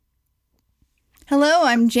Hello,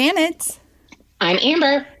 I'm Janet, I'm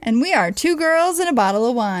Amber, and we are two girls and a bottle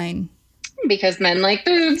of wine. because men like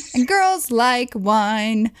boobs. And girls like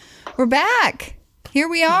wine. We're back. Here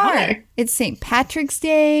we are. Yeah. It's St. Patrick's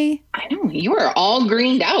Day. I know, you are all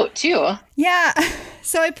greened out, too. Yeah,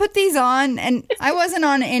 so I put these on, and I wasn't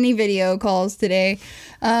on any video calls today,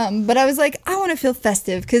 but I was like, I want to feel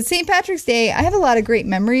festive, because St. Patrick's Day, I have a lot of great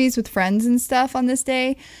memories with friends and stuff on this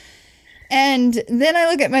day. And then I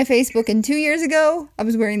look at my Facebook, and 2 years ago, I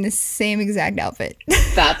was wearing the same exact outfit.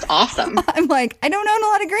 That's awesome. I'm like, I don't own a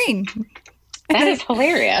lot of green. That is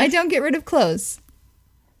hilarious. I don't get rid of clothes.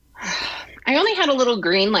 I only had a little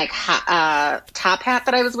green, top hat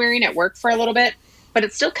that I was wearing at work for a little bit, but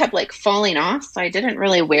it still kept, falling off, so I didn't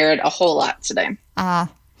really wear it a whole lot today.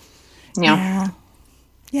 Yeah.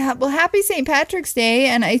 Yeah, well, happy St. Patrick's Day.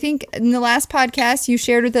 And I think in the last podcast, you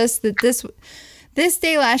shared with us that this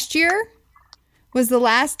day last year was the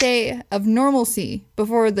last day of normalcy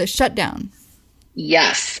before the shutdown.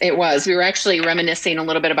 Yes, it was. We were actually reminiscing a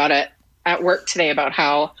little bit about it at work today, about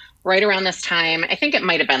how right around this time, I think it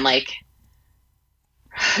might have been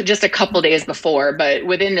just a couple days before, but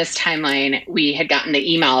within this timeline, we had gotten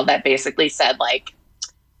the email that basically said,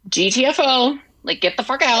 GTFO, get the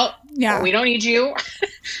fuck out. Yeah. We don't need you.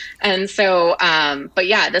 And so, but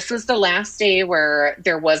yeah, this was the last day where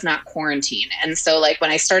there was not quarantine. And so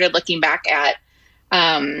when I started looking back at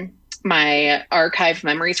my archived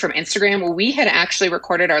memories from Instagram, we had actually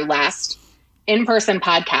recorded our last in-person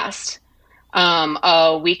podcast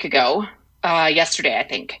a week ago, yesterday, I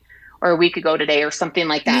think, or a week ago today or something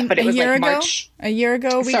like that. But it was March. A year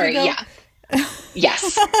ago, a week ago? Yeah.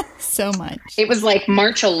 Yes. So much. It was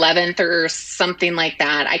March 11th or something like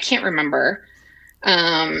that. I can't remember.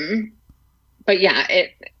 But yeah,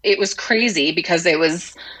 it was crazy because it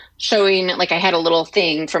was showing, I had a little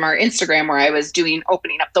thing from our Instagram where I was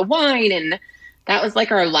opening up the wine, and that was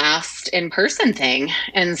our last in-person thing.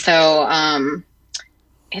 And so,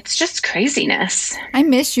 it's just craziness. I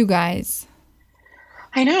miss you guys.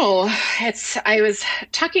 I know. I was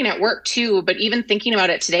talking at work too, but even thinking about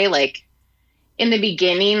it today, in the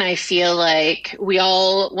beginning, I feel like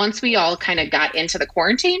once we all kind of got into the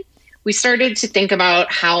quarantine, we started to think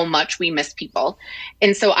about how much we miss people.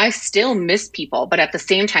 And so I still miss people, but at the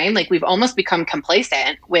same time, we've almost become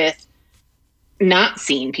complacent with not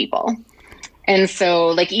seeing people. And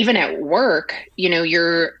so even at work,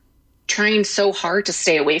 you're trying so hard to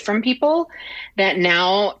stay away from people that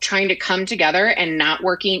now trying to come together and not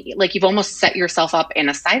working, you've almost set yourself up in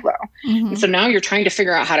a silo. Mm-hmm. And so now you're trying to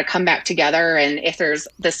figure out how to come back together. And if there's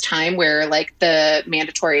this time where the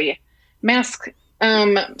mandatory mask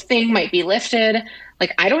thing might be lifted,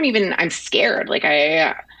 I'm scared.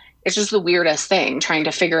 It's just the weirdest thing trying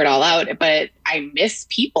to figure it all out. But I miss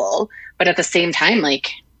people, but at the same time,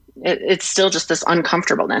 it's still just this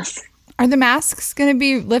uncomfortableness. Are the masks going to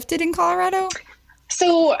be lifted in Colorado?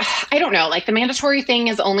 So I don't know. The mandatory thing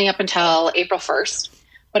is only up until April 1st.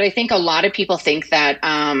 But I think a lot of people think that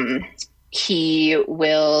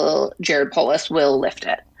Jared Polis will lift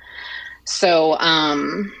it. So, I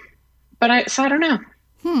don't know.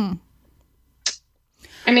 I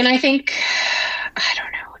mean, I don't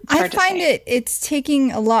know. I find it's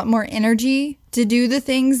taking a lot more energy to do the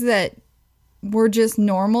things that were just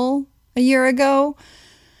normal a year ago.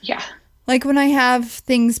 Yeah. When I have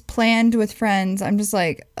things planned with friends, I'm just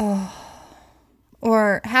oh.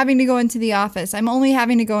 Or having to go into the office. I'm only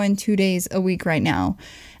having to go in 2 days a week right now.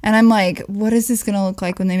 And I'm what is this going to look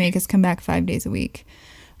like when they make us come back 5 days a week?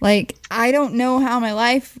 I don't know how my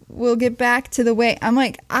life will get back to the way. I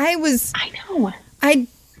know. I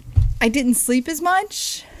didn't sleep as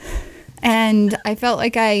much. And I felt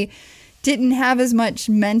like I didn't have as much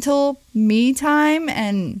mental me time,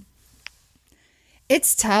 and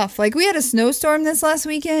it's tough. We had a snowstorm this last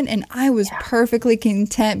weekend, and I was perfectly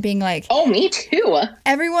content being oh, me too.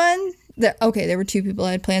 Everyone, there were two people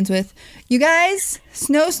I had plans with. You guys,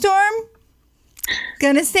 snowstorm,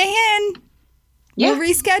 gonna stay in. Yeah. We'll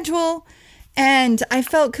reschedule. And I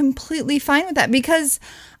felt completely fine with that because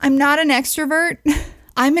I'm not an extrovert.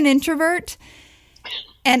 I'm an introvert.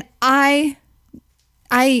 And I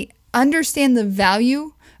understand the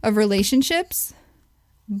value of relationships,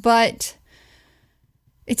 but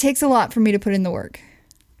it takes a lot for me to put in the work.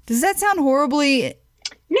 Does that sound horribly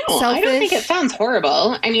selfish? I don't think it sounds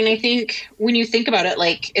horrible. I mean, I think when you think about it,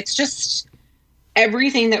 it's just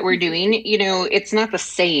everything that we're doing, it's not the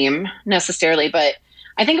same necessarily, but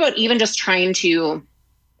I think about even just trying to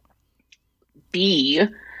be,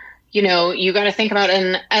 you got to think about,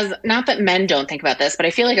 and as not that men don't think about this, but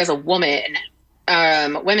I feel as a woman,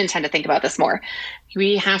 women tend to think about this more.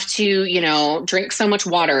 We have to, drink so much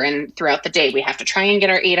water and throughout the day. We have to try and get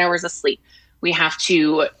our 8 hours of sleep. We have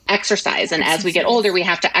to exercise. And as we get older, we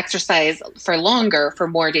have to exercise for longer, for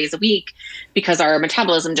more days a week, because our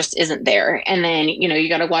metabolism just isn't there. And then, you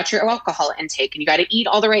got to watch your alcohol intake, and you got to eat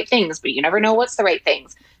all the right things, but you never know what's the right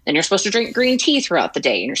things. Then you're supposed to drink green tea throughout the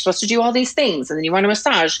day, and you're supposed to do all these things. And then you want a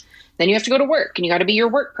massage. Then you have to go to work, and you got to be your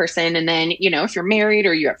work person. And then, if you're married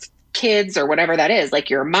or you have kids or whatever that is,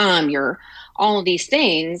 like your mom, you're all of these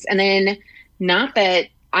things. And then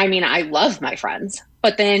I love my friends,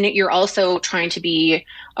 but then you're also trying to be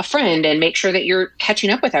a friend and make sure that you're catching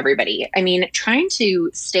up with everybody. Trying to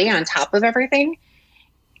stay on top of everything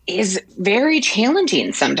is very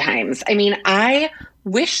challenging sometimes. I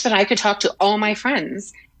wish that I could talk to all my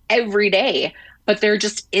friends every day, but there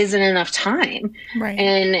just isn't enough time. Right.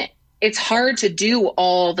 And it's hard to do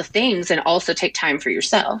all the things and also take time for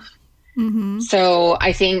yourself. Mm-hmm. So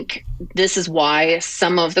I think this is why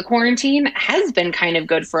some of the quarantine has been kind of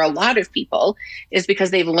good for a lot of people, is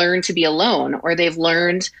because they've learned to be alone, or they've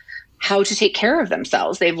learned how to take care of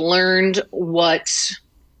themselves. They've learned what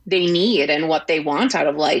they need and what they want out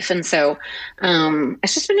of life. And so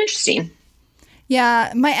it's just been interesting.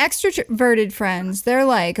 Yeah, my extroverted friends, they're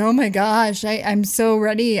like, oh my gosh, I'm so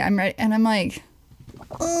ready. I'm ready. And I'm like,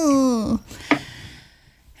 oh.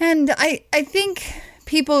 And I think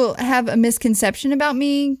people have a misconception about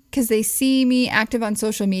me because they see me active on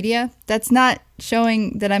social media. That's not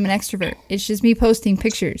showing that I'm an extrovert. It's just me posting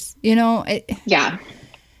pictures, Yeah.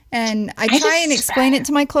 And I try and explain it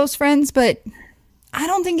to my close friends, but I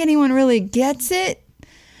don't think anyone really gets it.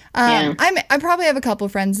 I probably have a couple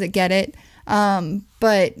friends that get it.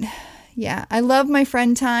 But yeah, I love my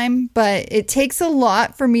friend time, but it takes a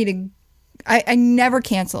lot for me to, I never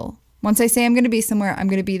cancel. Once I say I'm going to be somewhere, I'm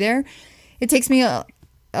going to be there. It takes me a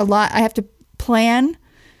lot. I have to plan.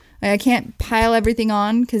 I can't pile everything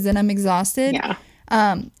on because then I'm exhausted. Yeah.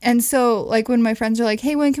 And so like when my friends are like,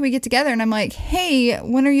 hey, when can we get together? And I'm like, hey,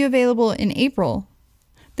 when are you available in April?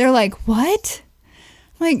 They're like, what?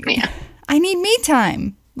 I'm like, yeah. I need me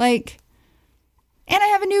time. Like, and I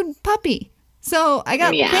have a new puppy. So I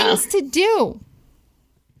got things to do.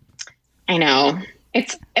 I know. And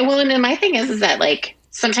then my thing is that like,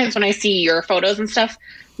 sometimes when I see your photos and stuff,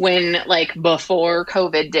 when like before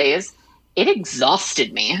COVID days, it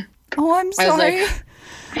exhausted me. Oh, I'm sorry. I was like,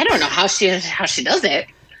 I don't know how she does it.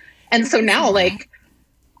 And so now like,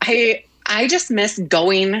 I just miss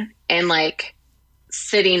going and like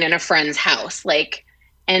sitting in a friend's house, like,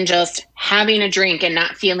 and just having a drink and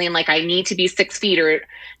not feeling like I need to be 6 feet, or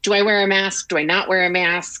do I wear a mask? Do I not wear a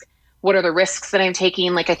mask? What are the risks that I'm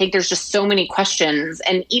taking? Like, I think there's just so many questions.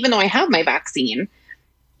 And even though I have my vaccine,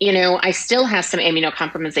 I still have some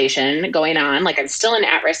immunocompromisation going on. Like, I'm still in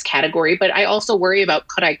at-risk category, but I also worry about,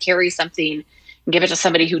 could I carry something and give it to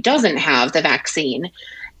somebody who doesn't have the vaccine?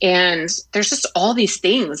 And there's just all these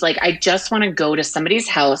things. Like, I just want to go to somebody's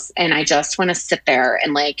house and I just want to sit there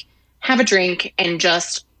and like have a drink and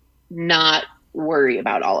just not worry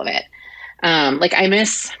about all of it. Like, I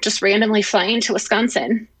miss just randomly flying to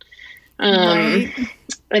Wisconsin and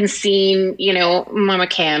seeing, Mama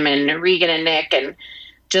Kim and Regan and Nick, and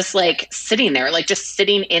just like sitting there, like just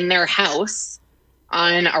sitting in their house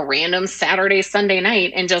on a random Saturday, Sunday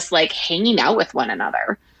night and just like hanging out with one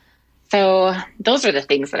another. So those are the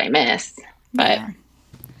things that I miss, but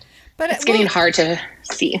it's getting hard to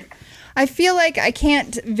see. I feel like I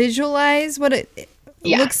can't visualize what it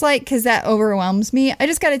looks like because that overwhelms me. I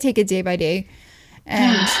just got to take it day by day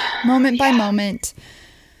and moment by moment.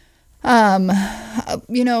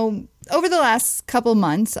 Over the last couple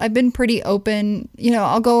months, I've been pretty open.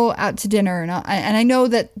 I'll go out to dinner and I know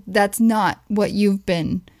that that's not what you've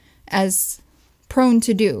been as prone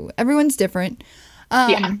to do. Everyone's different.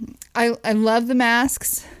 I love the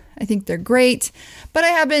masks. I think they're great, but I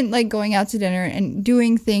have been like going out to dinner and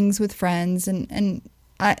doing things with friends and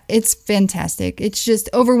it's fantastic. It's just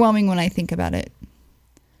overwhelming when I think about it.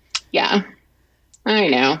 Yeah, I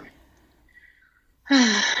know.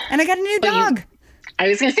 And I got a new dog. I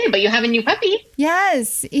was going to say, but you have a new puppy.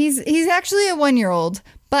 Yes. He's actually a 1-year-old,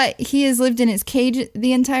 but he has lived in his cage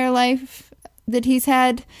the entire life that he's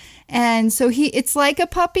had. And so it's like a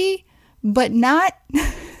puppy, but not.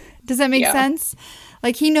 Does that make sense?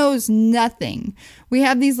 Like, he knows nothing. We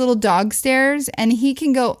have these little dog stairs and he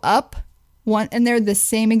can go up one, and they're the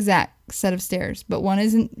same exact set of stairs, but one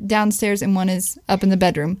is downstairs and one is up in the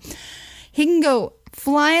bedroom. He can go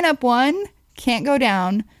flying up one, can't go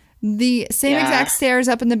down. The same exact stairs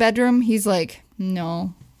up in the bedroom. He's like,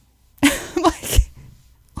 no. I'm like,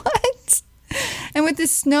 what? And And with the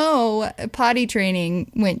snow, potty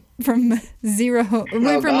training went from zero,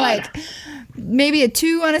 went from like maybe a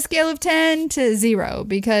 2 on a scale of 10 to 0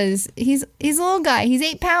 because he's a little guy. He's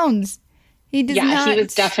 8 pounds. He does not. He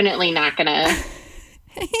was definitely not going to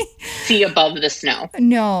see above the snow.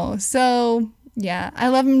 No. So, yeah, I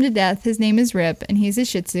love him to death. His name is Rip, and he's a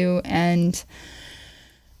Shih Tzu, and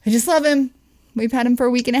I just love him. We've had him for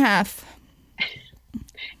a week and a half.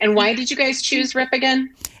 And why did you guys choose Rip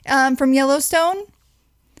again? From Yellowstone.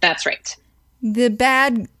 That's right. The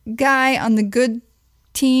bad guy on the good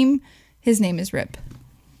team, his name is Rip.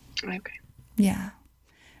 Okay. Yeah.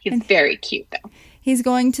 He's very cute, though. He's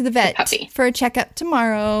going to the vet for a checkup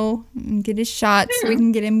tomorrow and get his shot so we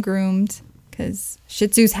can get him groomed because Shih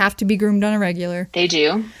Tzus have to be groomed on a regular. They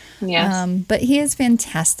do. Yes. But he is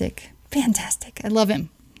fantastic. Fantastic. I love him.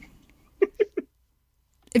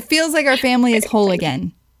 It feels like our family is whole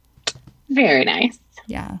again. Very nice.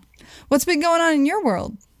 Yeah. What's been going on in your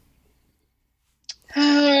world?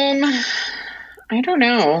 I don't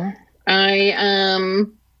know. I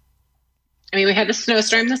mean, we had the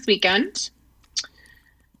snowstorm this weekend.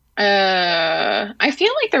 I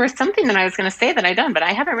feel like there was something that I was going to say that I done, but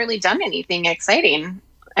I haven't really done anything exciting.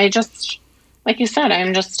 I just, like you said,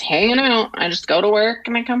 I'm just hanging out. I just go to work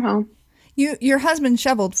and I come home. Your husband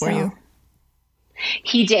shoveled for you.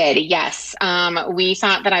 He did, yes. We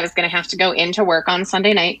thought that I was going to have to go into work on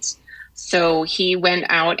Sunday night. So he went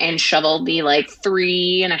out and shoveled the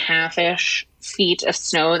 3.5-ish feet of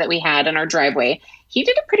snow that we had in our driveway. He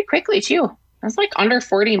did it pretty quickly too. It was like under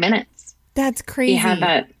 40 minutes. That's crazy. He had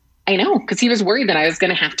that. I know, because he was worried that I was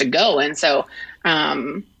going to have to go. And so,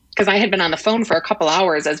 because I had been on the phone for a couple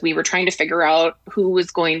hours as we were trying to figure out who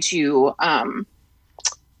was going to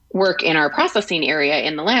work in our processing area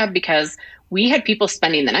in the lab, because we had people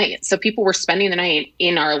spending the night. So people were spending the night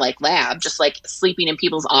in our lab, just sleeping in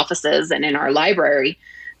people's offices and in our library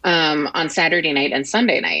on Saturday night and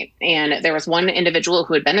Sunday night. And there was one individual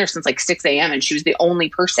who had been there since 6 a.m. and she was the only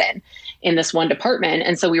person in this one department.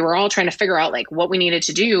 And so we were all trying to figure out what we needed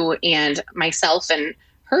to do. And myself and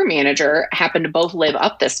her manager happened to both live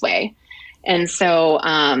up this way. And so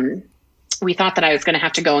we thought that I was going to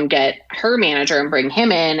have to go and get her manager and bring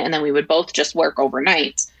him in, and then we would both just work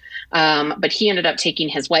overnight. But he ended up taking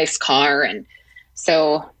his wife's car. And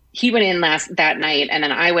so he went in that night, and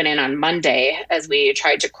then I went in on Monday as we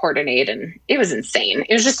tried to coordinate, and it was insane.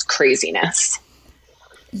 It was just craziness.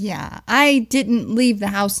 Yeah. I didn't leave the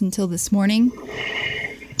house until this morning.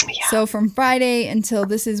 Yeah. So from Friday until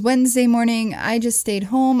this is Wednesday morning, I just stayed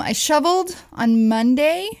home. I shoveled on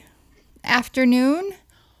Monday afternoon.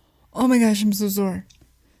 Oh my gosh, I'm so sore.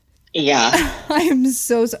 Yeah. I am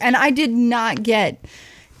so sore. And I did not get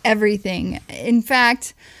everything. In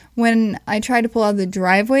fact, when I tried to pull out of the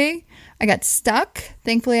driveway, I got stuck.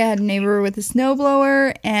 Thankfully, I had a neighbor with a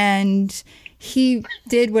snowblower, and he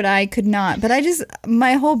did what I could not. But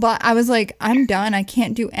my whole body, I was like, I'm done. I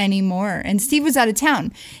can't do any more. And Steve was out of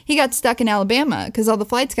town. He got stuck in Alabama because all the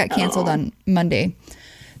flights got canceled on Monday.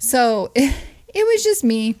 So it was just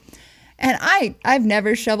me. And I've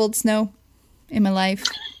never shoveled snow in my life,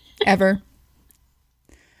 ever.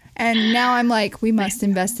 And now I'm like, we must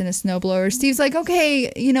invest in a snowblower. Steve's like,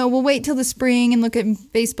 okay, we'll wait till the spring and look at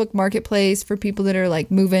Facebook Marketplace for people that are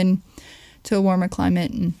moving to a warmer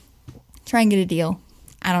climate and try and get a deal.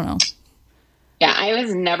 I don't know. Yeah, I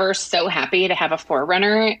was never so happy to have a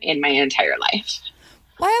 4Runner in my entire life.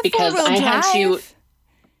 Why a four-wheel drive?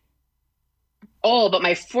 Oh, but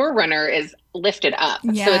my 4Runner is lifted up.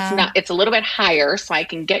 Yeah. So it's a little bit higher, so I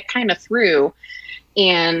can get kind of through.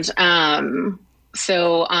 And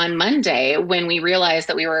so on Monday, when we realized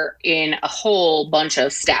that we were in a whole bunch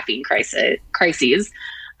of staffing crises,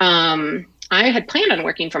 I had planned on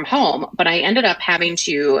working from home, but I ended up having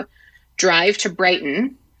to drive to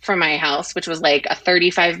Brighton from my house, which was a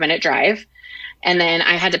 35-minute drive. And then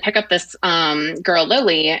I had to pick up this girl,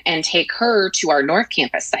 Lily, and take her to our North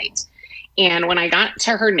Campus site. And when I got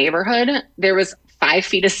to her neighborhood, there was 5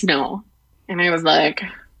 feet of snow. And I was like,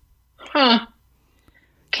 huh,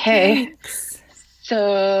 okay. Thanks.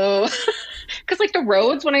 So, because the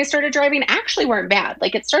roads when I started driving actually weren't bad.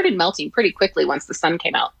 It started melting pretty quickly once the sun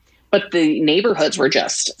came out. But the neighborhoods were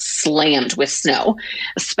just slammed with snow,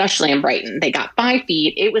 especially in Brighton. They got 5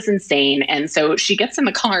 feet. It was insane. And so she gets in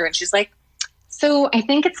the car and she's like, so I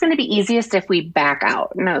think it's going to be easiest if we back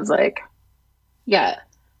out. And I was like, yeah,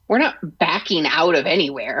 we're not backing out of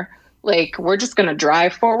anywhere. We're just going to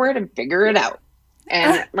drive forward and figure it out.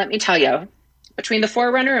 And let me tell you, between the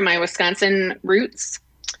 4Runner and my Wisconsin roots,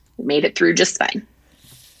 we made it through just fine.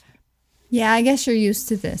 Yeah, I guess you're used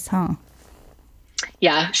to this, huh?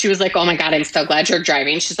 Yeah, she was like, "Oh my God, I'm so glad you're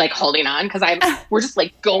driving." She's like holding on because we're just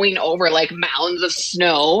like going over like mounds of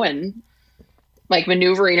snow and like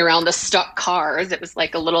maneuvering around the stuck cars. It was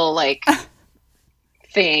like a little like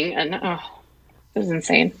thing, and oh, it was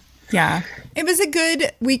insane. Yeah. It was a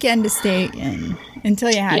good weekend to stay in until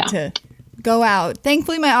you had to go out.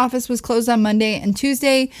 Thankfully, my office was closed on Monday and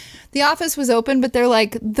Tuesday. The office was open, but they're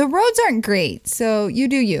like, the roads aren't great, so you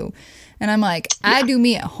do you. And I'm like, I do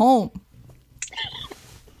me at home.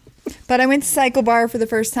 But I went to Cycle Bar for the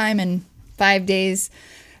first time in 5 days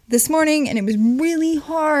this morning, and it was really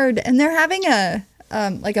hard. And they're having a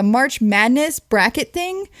like a March Madness bracket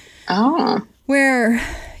thing. Oh. Where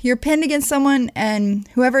you're pinned against someone, and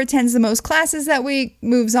whoever attends the most classes that week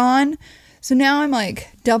moves on. So now I'm like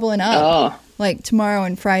doubling up, like tomorrow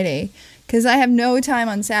and Friday, because I have no time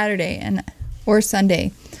on Saturday or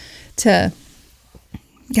Sunday to.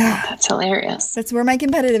 Yeah, that's hilarious. That's where my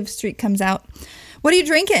competitive streak comes out. What are you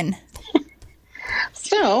drinking?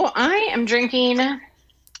 So I am drinking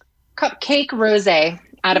cupcake rosé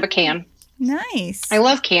out of a can. Nice. I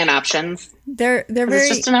love can options. They're very. It's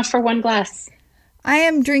just enough for one glass. I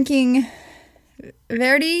am drinking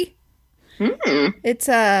Verdi. It's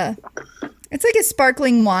like a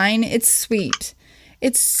sparkling wine. It's sweet.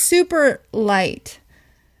 It's super light.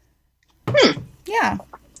 Yeah.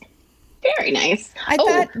 Very nice. I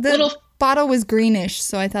thought the bottle was greenish,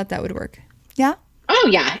 so I thought that would work. Yeah? Oh,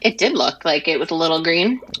 yeah. It did look like it was a little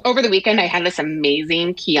green. Over the weekend, I had this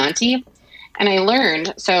amazing Chianti, and I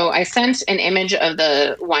learned. So I sent an image of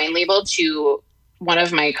the wine label to one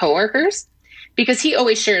of my coworkers because he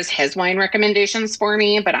always shares his wine recommendations for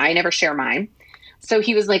me, but I never share mine. So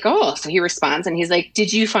he was like, oh, so he responds and he's like,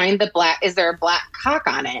 did you find is there a black cock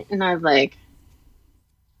on it? And I was like,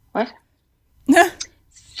 what?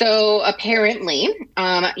 So apparently,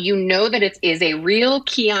 you know that it is a real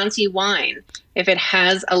Chianti wine if it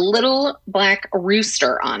has a little black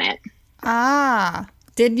rooster on it. Ah,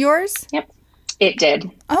 did yours? Yep, it did.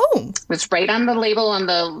 Oh. It was right on the label on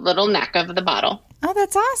the little neck of the bottle. Oh,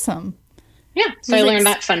 that's awesome. Yeah, so I learned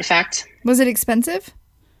that fun fact. Was it expensive?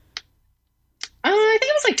 I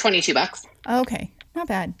think it was like $22. Okay, not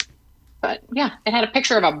bad. But yeah, it had a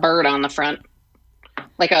picture of a bird on the front,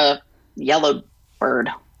 like a yellow bird.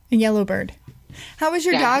 A yellow bird. How was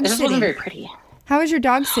your dog sitting? It wasn't very pretty. How was your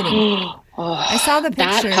dog sitting? I saw the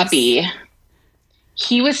pictures. That puppy,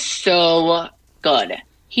 he was so good.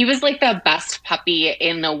 He was like the best puppy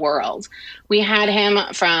in the world. We had him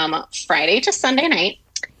from Friday to Sunday night,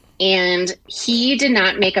 and he did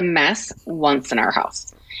not make a mess once in our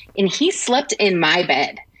house. And he slept in my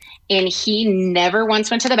bed, and he never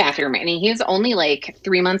once went to the bathroom. And he is only like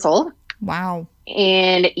 3 months old. Wow.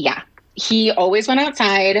 And yeah, he always went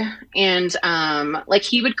outside, and like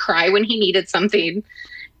he would cry when he needed something.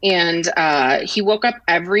 And he woke up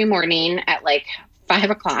every morning at like 5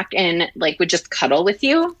 o'clock and like would just cuddle with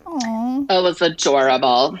you. Aww. It was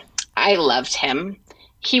adorable. I loved him.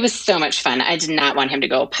 He was so much fun. I did not want him to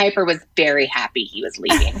go. Piper was very happy he was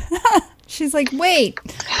leaving. She's like, wait.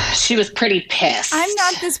 She was pretty pissed. I'm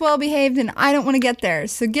not this well behaved and I don't want to get there.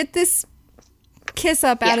 So get this kiss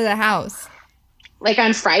up out of the house. Like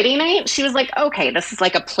on Friday night, she was like, okay, this is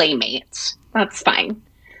like a playmate. That's fine.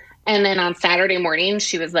 And then on Saturday morning,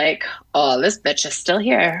 she was like, oh, this bitch is still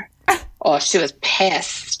here. Oh, she was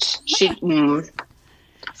pissed.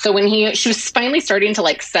 So when she was finally starting to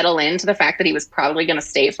like settle into the fact that he was probably going to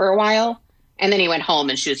stay for a while. And then he went home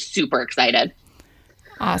and she was super excited.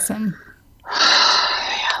 Awesome.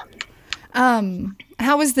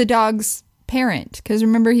 How was the dog's parent? Because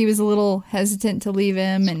remember, he was a little hesitant to leave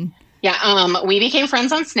him. And yeah, we became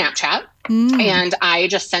friends on Snapchat. And I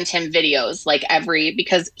just sent him videos like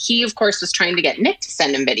because he, of course, was trying to get Nick to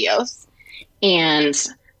send him videos. And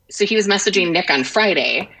so he was messaging Nick on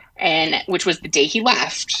Friday, which was the day he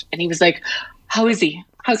left. And he was like, how is he?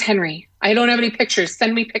 How's Henry? I don't have any pictures.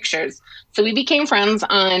 Send me pictures. So we became friends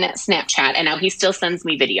on Snapchat, and now he still sends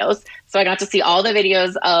me videos. So I got to see all the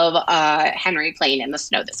videos of Henry playing in the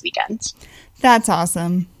snow this weekend. That's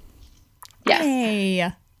awesome. Yes.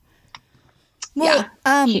 Yay. Well,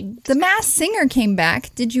 The Masked Singer came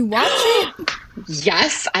back. Did you watch it?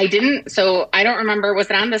 Yes, I didn't. So I don't remember. Was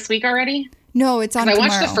it on this week already? No, it's on tomorrow. I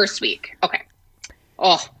watched the first week. Okay.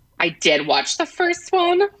 Oh, I did watch the first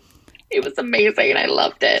one. It was amazing. I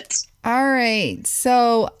loved it. All right.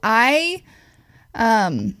 So I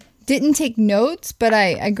didn't take notes, but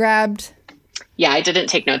I grabbed. Yeah, I didn't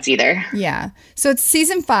take notes either. Yeah. So it's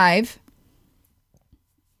season 5.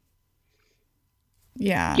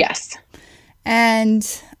 Yeah. Yes. And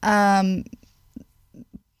do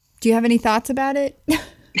you have any thoughts about it?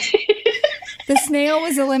 The snail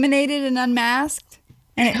was eliminated and unmasked.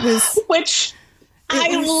 And it was Which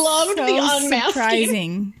I loved so the unmasking.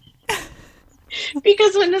 surprising.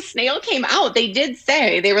 Because when the snail came out, they did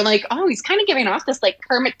say, they were like, oh, he's kind of giving off this like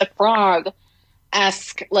Kermit the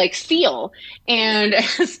Frog-esque like feel. And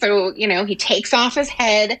so, he takes off his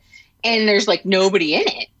head and there's like nobody in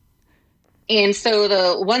it. And so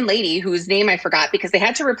the one lady whose name I forgot, because they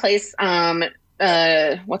had to replace,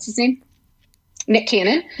 what's his name? Nick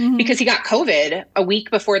Cannon, because he got COVID a week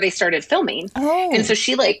before they started filming. Oh. And so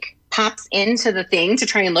she like pops into the thing to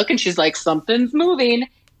try and look, and she's like, something's moving.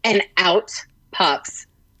 And out pops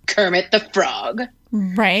Kermit the Frog.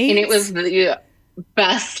 Right. And it was the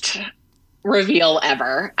best reveal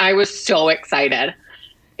ever. I was so excited.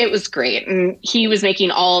 It was great. And he was making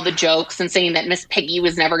all the jokes and saying that Miss Piggy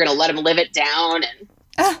was never going to let him live it down.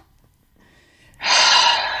 And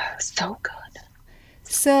so good.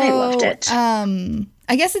 So I loved it.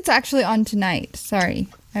 I guess it's actually on tonight. Sorry.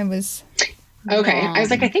 I was okay. wrong. I was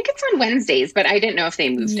like, I think it's on Wednesdays, but I didn't know if they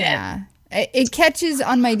moved it. Yeah. It catches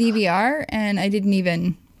on my DVR, and I didn't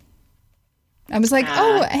even... I was like,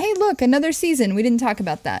 oh, hey, look, another season. We didn't talk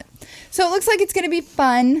about that. So it looks like it's going to be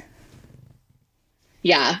fun.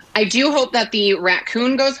 Yeah. I do hope that the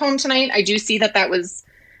raccoon goes home tonight. I do see that was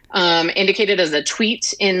indicated as a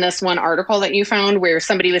tweet in this one article that you found where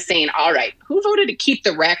somebody was saying, all right, who voted to keep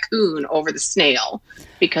the raccoon over the snail?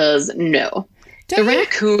 Because no.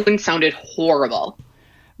 Raccoon sounded horrible.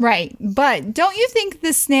 Right. But don't you think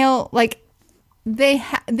the snail, like, they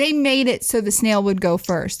made it so the snail would go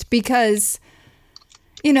first? Because,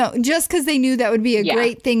 just because they knew that would be a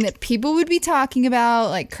great thing that people would be talking about,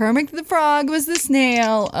 like Kermit the Frog was the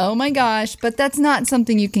snail. Oh my gosh. But that's not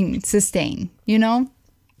something you can sustain,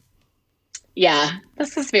 Yeah,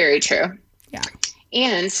 this is very true. Yeah.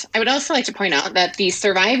 And I would also like to point out that the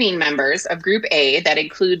surviving members of Group A, that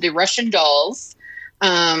include the Russian dolls,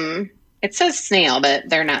 it says snail, but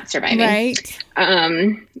they're not surviving. Right.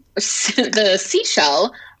 The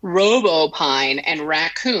seashell, Robopine, and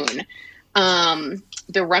raccoon.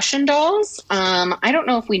 The Russian dolls, I don't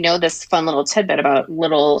know if we know this fun little tidbit about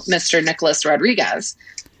little Mr. Nicholas Rodriguez,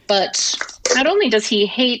 but not only does he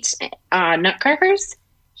hate nutcrackers,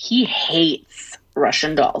 he hates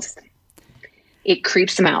Russian dolls. It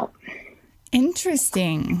creeps him out.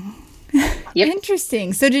 Interesting. Yep.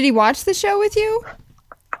 Interesting. So did he watch the show with you?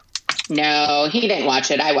 No, he didn't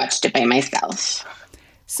watch it. I watched it by myself.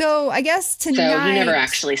 So I guess tonight... So he never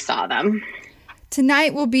actually saw them.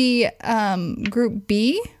 Tonight will be Group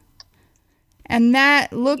B. And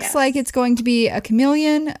that looks like it's going to be a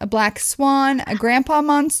chameleon, a black swan, a grandpa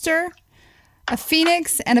monster, a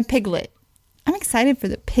phoenix, and a piglet. I'm excited for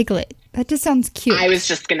the piglet. That just sounds cute. I was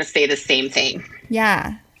just going to say the same thing.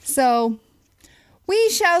 Yeah. So we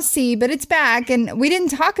shall see, but it's back, and we didn't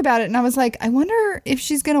talk about it, and I was like, I wonder if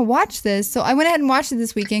she's going to watch this. So I went ahead and watched it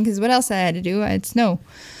this weekend, because what else I had to do? I had snow.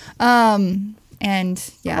 And,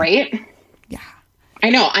 yeah. Right? Yeah. I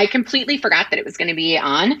know. I completely forgot that it was going to be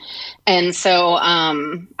on. And so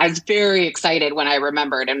I was very excited when I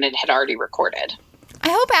remembered and it had already recorded. I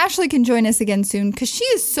hope Ashley can join us again soon, because she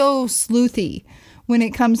is so sleuthy when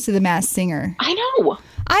it comes to The Masked Singer. I know.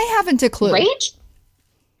 I haven't a clue. Right?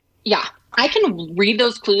 Yeah. I can read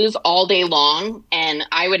those clues all day long, and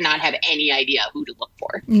I would not have any idea who to look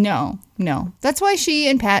for. No. That's why she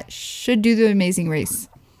and Pat should do The Amazing Race.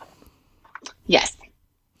 Yes.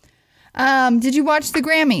 Did you watch the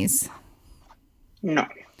Grammys? No.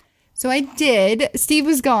 So I did. Steve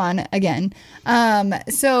was gone again.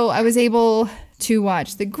 So I was able to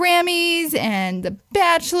watch the Grammys and The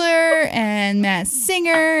Bachelor and Masked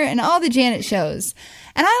Singer and all the Janet shows.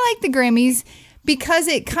 And I like the Grammys because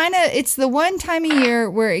it's the one time a year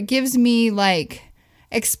where it gives me like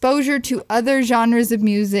exposure to other genres of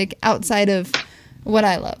music outside of what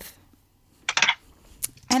I love.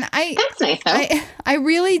 And That's nice, though. I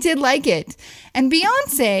really did like it. And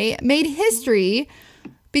Beyonce made history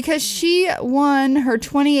because she won her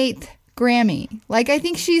 28th Grammy. Like, I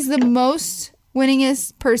think she's the most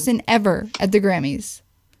winningest person ever at the Grammys.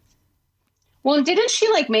 Well, didn't she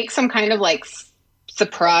like make some kind of like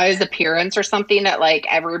surprise appearance or something that like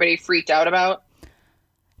everybody freaked out about?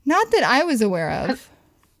 Not that I was aware of.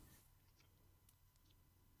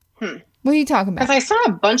 What are you talking about? Because I saw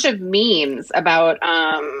a bunch of memes about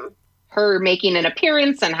her making an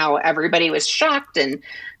appearance and how everybody was shocked and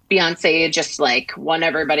Beyonce just like won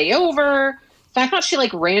everybody over. So I thought she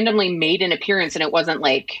like randomly made an appearance and it wasn't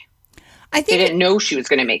like they didn't know she was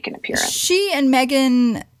going to make an appearance. She and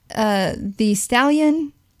Megan the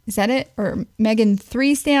Stallion, is that it? Or Megan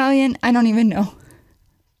 3 Stallion? I don't even know.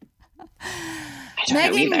 don't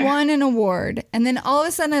know Megan either. won an award, and then all of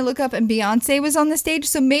a sudden I look up and Beyonce was on the stage,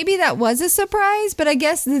 so maybe that was a surprise, but I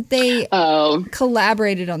guess that they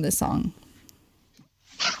collaborated on this song.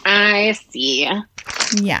 I see.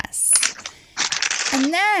 Yes.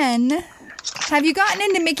 And then, have you gotten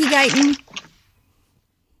into Mickey Guyton?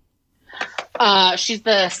 She's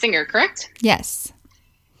the singer, correct? Yes.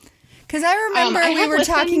 Because I remember we were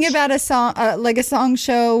listened. talking about a song, like a song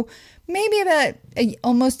show, maybe about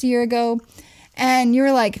almost a year ago. And you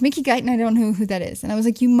were like, Mickey Guyton, I don't know who that is. And I was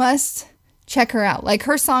like, you must check her out. Like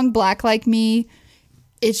her song, Black Like Me,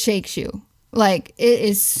 it shakes you. Like it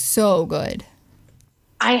is so good.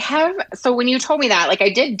 So when you told me that, like I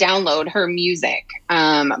did download her music,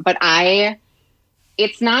 but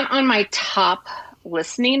it's not on my top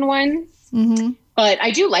listening ones. Mm-hmm. But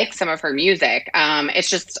I do like some of her music. It's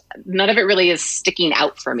just none of it really is sticking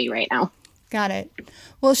out for me right now. Got it.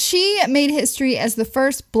 Well, she made history as the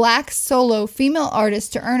first Black solo female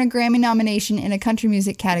artist to earn a Grammy nomination in a country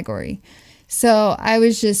music category. So I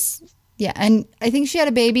was just, yeah. And I think she had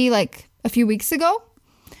a baby like a few weeks ago.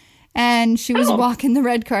 And she was walking the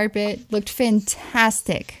red carpet, looked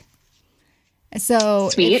fantastic. So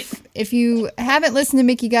Sweet. If you haven't listened to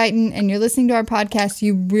Mickey Guyton and you're listening to our podcast,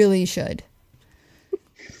 you really should.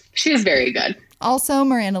 She is very good. Also,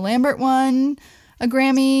 Miranda Lambert won a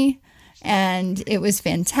Grammy, and it was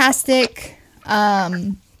fantastic.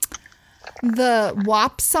 The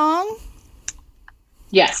WAP song.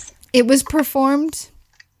 Yes. It was performed.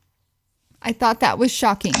 I thought that was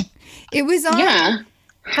shocking. It was on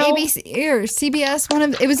ABC or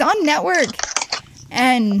CBS. It was on network,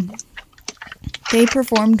 and they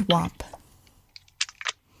performed WAP.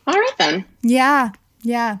 All right then. Yeah.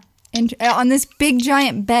 And on this big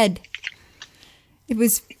giant bed. It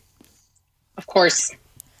was, of course,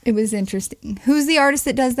 it was interesting. Who's the artist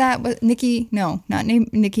that does that? What, Nicki? No, not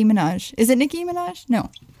Nicki Minaj. Is it Nicki Minaj? No,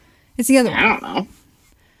 it's the other one. I don't know.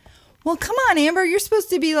 Well, come on, Amber. You're supposed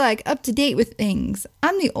to be like up to date with things.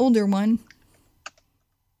 I'm the older one.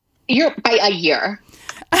 You're by a year.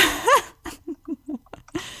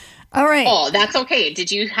 All right. Oh, that's okay. Did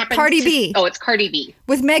you happen Cardi B. Oh, it's Cardi B.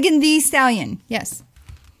 With Megan Thee Stallion. Yes.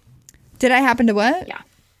 Did I happen to what? Yeah.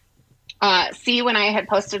 See, when I had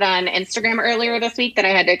posted on Instagram earlier this week that I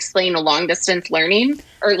had to explain long distance learning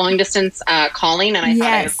or long distance calling, and I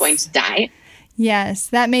thought I was going to die. Yes,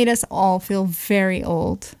 that made us all feel very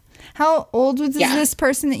old. How old was this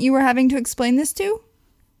person that you were having to explain this to?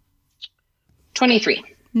 23.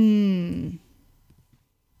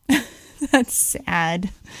 That's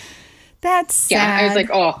sad. That's sad. Yeah, I was like,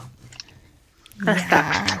 oh, that's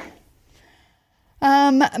sucks.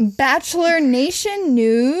 Bachelor Nation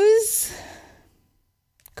news.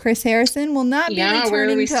 Chris Harrison will not be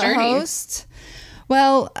returning to host.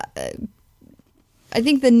 Well, I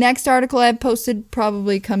think the next article I've posted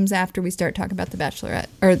probably comes after we start talking about the Bachelorette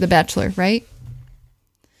or the Bachelor, right?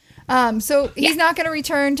 So he's not going to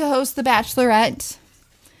return to host the Bachelorette.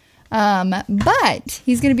 But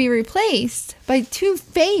he's going to be replaced by two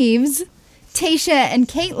faves, Tayshia and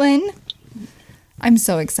Kaitlyn. I'm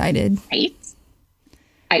so excited. Right?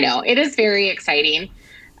 I know. It is very exciting.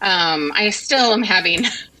 I still am having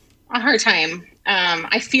a hard time.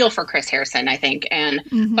 I feel for Chris Harrison, I think.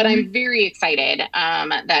 But I'm very excited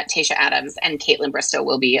that Tayshia Adams and Kaitlyn Bristowe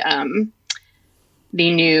will be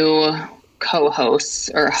the new co-hosts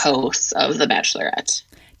or hosts of The Bachelorette.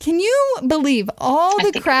 Can you believe all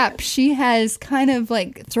the crap she has kind of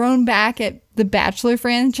like thrown back at the Bachelor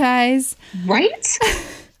franchise? Right?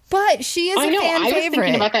 But she is a fan favorite. I was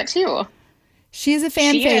thinking about that too. She is a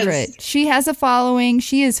fan favorite. She has a following.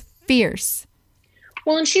 She is fierce.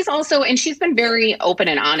 Well, and she's been very open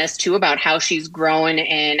and honest too about how she's grown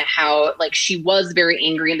and how like she was very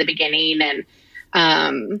angry in the beginning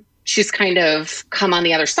and she's kind of come on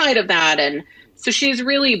the other side of that. And so she's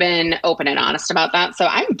really been open and honest about that. So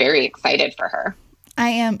I'm very excited for her. I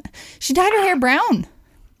am. She dyed her hair brown.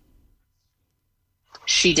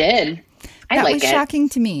 She did. That was shocking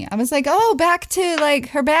to me. I was like, oh, back to like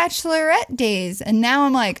her Bachelorette days. And now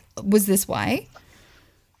I'm like, was this why?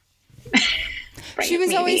 Right, she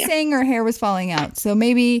was always saying her hair was falling out. So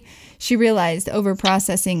maybe she realized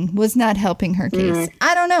overprocessing was not helping her case.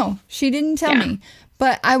 I don't know. She didn't tell me.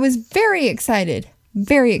 But I was very excited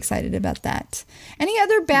about that. Any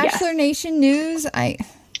other Bachelor Nation news?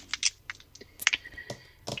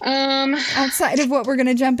 Outside of what we're going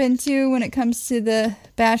to jump into when it comes to the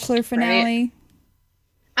Bachelor finale. Right.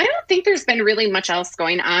 I don't think there's been really much else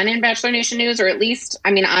going on in Bachelor Nation news, or at least,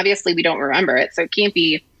 I mean, obviously we don't remember it, so it can't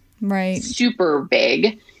be super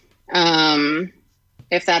big.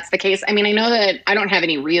 If that's the case. I mean, I know that I don't have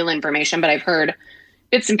any real information, but I've heard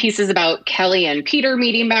bits and pieces about Kelly and Peter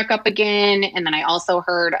meeting back up again. And then I also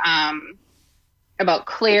heard about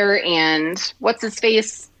Claire and what's his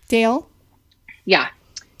face? Dale? Yeah,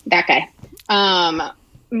 that guy.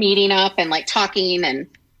 Meeting up and like talking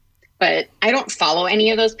but I don't follow any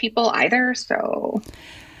of those people either, so.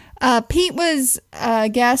 Pete was a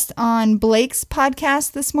guest on Blake's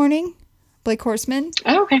podcast this morning, Blake Horseman.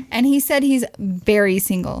 Oh, okay. And he said he's very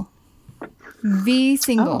single.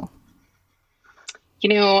 Single. Oh. You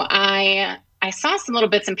know, I saw some little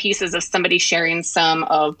bits and pieces of somebody sharing some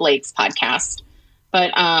of Blake's podcast,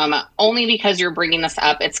 but only because you're bringing this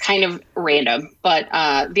up. It's kind of random. But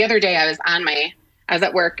the other day I was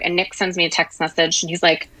at work and Nick sends me a text message and he's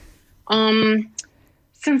like,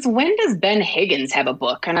 since when does Ben Higgins have a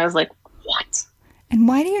book? And I was like, what? And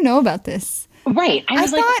why do you know about this? Right. I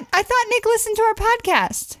thought Nick listened to our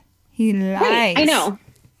podcast. He lies. Right, I know.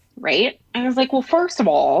 Right. I was like, well, first of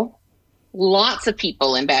all, lots of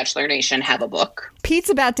people in Bachelor Nation have a book. Pete's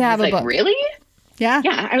about to have a book. Really? Yeah.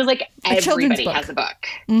 Yeah. I was like, everybody has a book.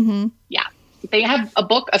 Mm-hmm. Yeah. They have a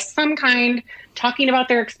book of some kind talking about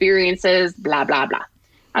their experiences, blah, blah, blah.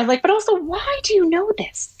 I was like, but also, why do you know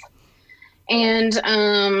this? And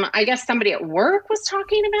I guess somebody at work was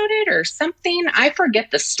talking about it or something. I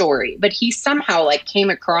forget the story, but he somehow like came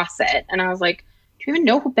across it. And I was like, do you even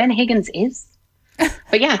know who Ben Higgins is?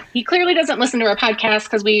 But yeah, he clearly doesn't listen to our podcast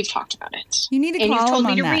because we've talked about it. You need to call him on that. And he's told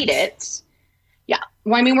me to read it. Yeah.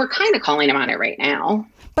 Well, I mean, we're kind of calling him on it right now.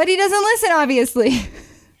 But he doesn't listen, obviously.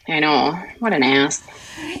 I know. What an ass.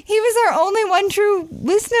 He was our only one true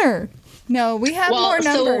listener. No, we have more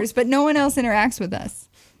numbers, but no one else interacts with us.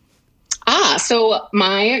 So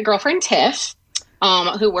my girlfriend Tiff,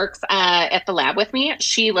 who works at the lab with me,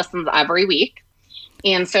 she listens every week.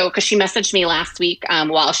 And so, because she messaged me last week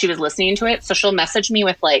while she was listening to it. So she'll message me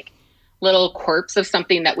with like little quirks of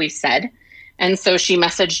something that we said. And so she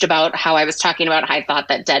messaged about how I was talking about how I thought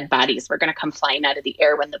that dead bodies were going to come flying out of the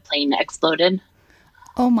air when the plane exploded.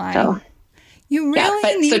 Oh my. So, you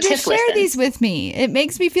really need to share these with me. It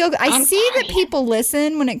makes me feel good. I see that people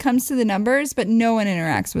listen when it comes to the numbers, but no one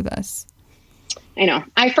interacts with us. I know.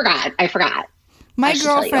 I forgot. My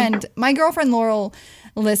girlfriend Laurel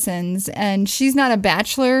listens, and she's not a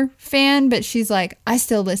Bachelor fan, but she's like, I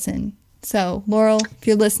still listen. So Laurel, if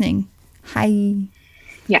you're listening, hi.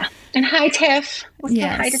 Yeah. And hi, Tiff. Let's say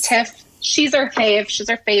hi to Tiff. She's our fave. She's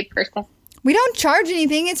our fave person. We don't charge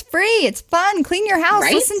anything. It's free. It's fun. Clean your house.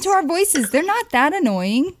 Right? Listen to our voices. They're not that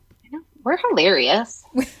annoying. We're hilarious.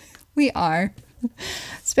 We are.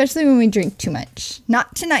 Especially when we drink too much.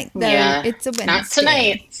 Not tonight, though. Yeah, it's a Wednesday. Not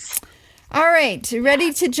tonight. All right.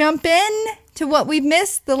 Ready to jump in to what we've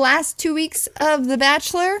missed the last 2 weeks of The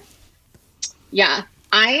Bachelor? Yeah.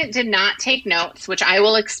 I did not take notes, which I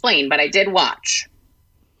will explain, but I did watch.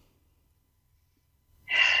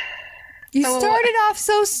 You started off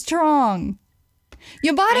so strong.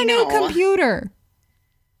 You bought a new computer.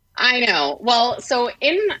 I know. Well,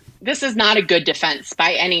 this is not a good defense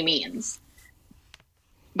by any means.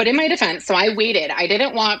 But in my defense, so I waited. I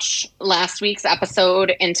didn't watch last week's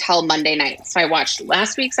episode until Monday night. So I watched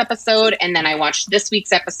last week's episode and then I watched this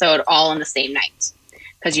week's episode all on the same night.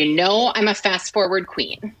 Because I'm a fast forward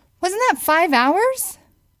queen. Wasn't that 5 hours?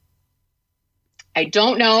 I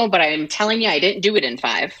don't know, but I'm telling you, I didn't do it in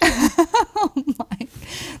 5. Oh my.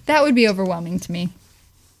 That would be overwhelming to me.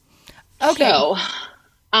 Okay. So,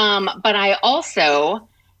 but I also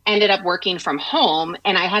ended up working from home,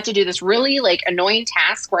 and I had to do this really annoying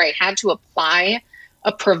task where I had to apply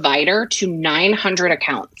a provider to 900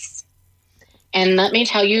 accounts. And let me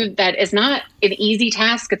tell you, that is not an easy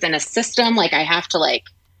task. It's in a system. I have to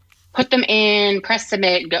put them in, press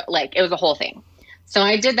submit, go, it was a whole thing. So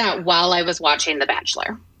I did that while I was watching The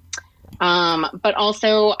Bachelor. But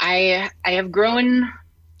also I have grown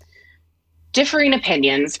differing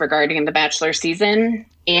opinions regarding The Bachelor season.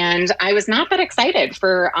 And I was not that excited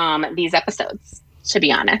for these episodes, to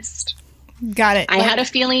be honest. Got it. I had a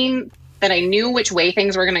feeling that I knew which way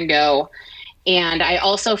things were going to go. And I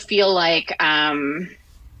also feel like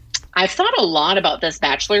I've thought a lot about this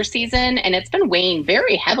Bachelor season, and it's been weighing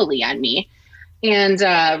very heavily on me and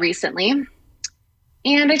recently.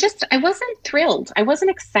 And I wasn't thrilled. I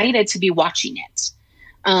wasn't excited to be watching it.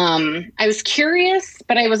 I was curious,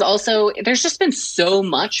 but I was also, there's just been so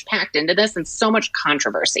much packed into this and so much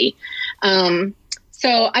controversy.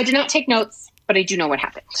 So I did not take notes, but I do know what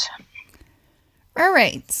happened. All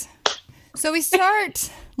right. So we start,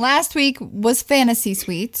 last week was Fantasy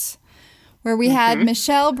Suites, where we had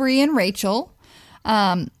Michelle, Bree, and Rachel.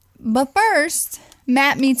 But first,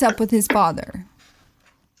 Matt meets up with his father.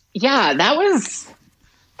 Yeah, that was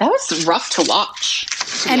That was rough to watch,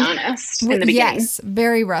 to be honest, in the beginning. Yes,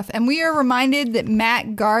 very rough. And we are reminded that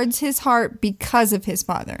Matt guards his heart because of his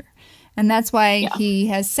father. And that's why he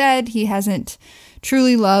has said he hasn't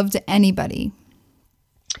truly loved anybody.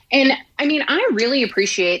 And I mean, I really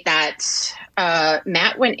appreciate that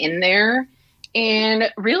Matt went in there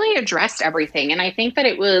and really addressed everything. And I think that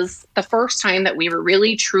it was the first time that we were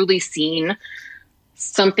really truly seeing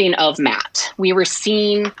something of Matt. We were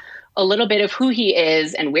seeing a little bit of who he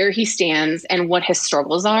is and where he stands and what his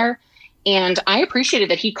struggles are. And I appreciated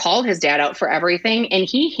that he called his dad out for everything, and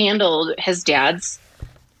he handled his dad's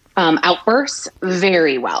outbursts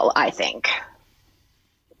very well, I think.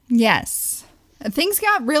 Yes. Things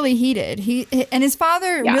got really heated. And his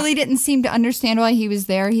father really didn't seem to understand why he was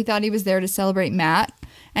there. He thought he was there to celebrate Matt,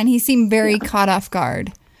 and he seemed very caught off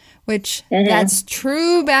guard, which that's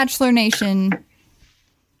true Bachelor Nation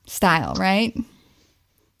style, right?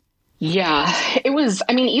 Yeah, it was.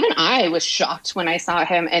 I mean, even I was shocked when I saw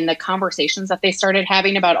him and the conversations that they started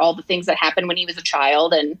having about all the things that happened when he was a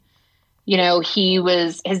child. And, you know,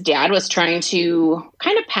 his dad was trying to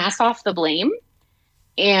kind of pass off the blame.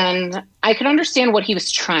 And I could understand what he was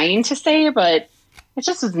trying to say, but it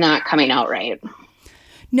just was not coming out right.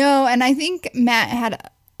 No, and I think Matt had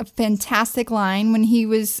a fantastic line when he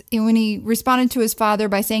responded to his father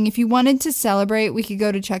by saying, if you wanted to celebrate, we could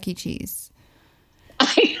go to Chuck E. Cheese.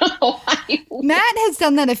 I know. Matt has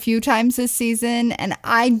done that a few times this season, and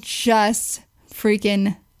I just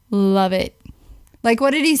freaking love it. Like, what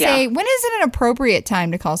did he say? When is it an appropriate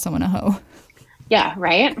time to call someone a hoe? Yeah,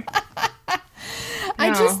 right? I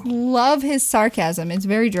just love his sarcasm. It's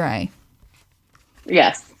very dry.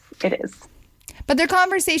 Yes, it is. But their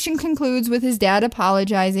conversation concludes with his dad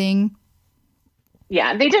apologizing.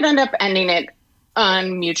 Yeah, they did end up ending it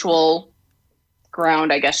on mutual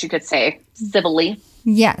ground, I guess you could say, civilly.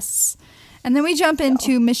 Yes. And then we jump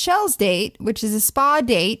into Michelle's date, which is a spa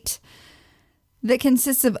date that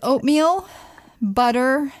consists of oatmeal,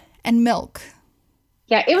 butter, and milk.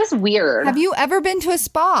 Yeah, it was weird. Have you ever been to a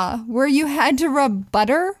spa where you had to rub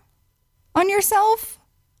butter on yourself?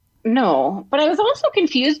 No, but I was also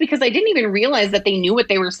confused because I didn't even realize that they knew what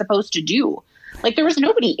they were supposed to do. Like, there was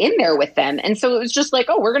nobody in there with them. And so it was just like,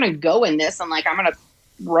 oh, we're going to go in this and, like, I'm going to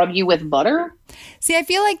rub you with butter. See, I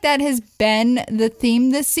feel like that has been the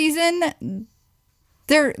theme this season.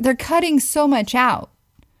 They're cutting so much out.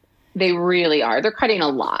 They really are. They're cutting a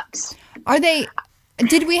lot. Are they?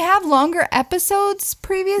 Did we have longer episodes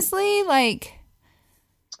previously? Like,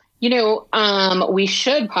 you know, we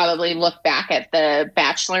should probably look back at the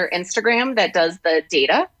Bachelor Instagram that does the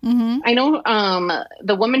data. Mm-hmm. I know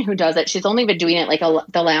the woman who does it, she's only been doing it like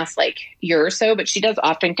the last like year or so, but she does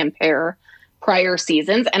often compare prior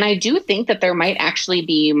seasons. And I do think that there might actually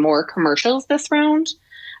be more commercials this round,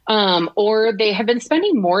 or they have been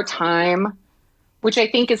spending more time, which I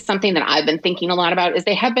think is something that I've been thinking a lot about, is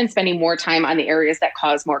they have been spending more time on the areas that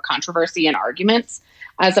cause more controversy and arguments,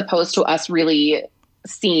 as opposed to us really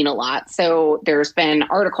seeing a lot. So there's been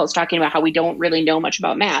articles talking about how we don't really know much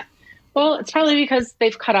about Matt. Well, it's probably because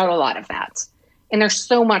they've cut out a lot of that. And there's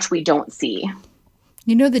so much we don't see.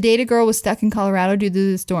 You know, the data girl was stuck in Colorado due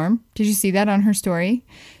to the storm. Did you see that on her story?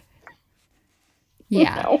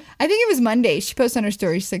 Yeah. No. I think it was Monday. She posted on her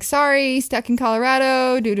story. She's like, sorry, stuck in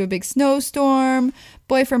Colorado due to a big snowstorm.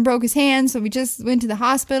 Boyfriend broke his hand, so we just went to the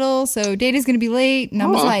hospital. So Data's going to be late. And I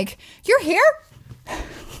was like, you're here?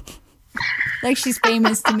 Like she's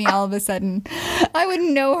famous to me all of a sudden. I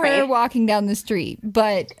wouldn't know her walking down the street,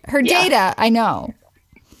 but her Data, I know.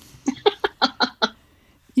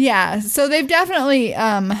 Yeah, so they've definitely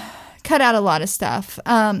cut out a lot of stuff.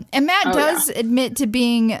 And Matt does admit to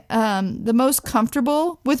being the most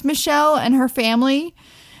comfortable with Michelle and her family.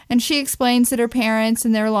 And she explains that her parents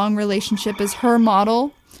and their long relationship is her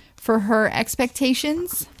model for her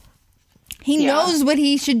expectations. He knows what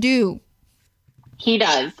he should do. He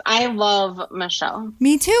does. I love Michelle.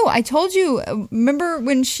 Me too. I told you, remember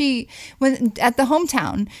when at the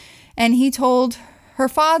hometown, and he told her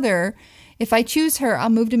father, if I choose her,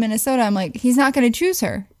 I'll move to Minnesota. I'm like, he's not going to choose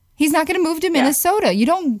her. He's not going to move to Minnesota. You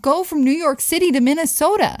don't go from New York City to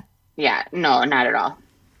Minnesota. Yeah, no, not at all.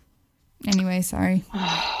 Anyway, sorry.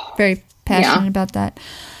 Very passionate about that.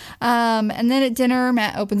 And then at dinner,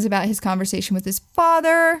 Matt opens about his conversation with his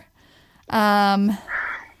father. He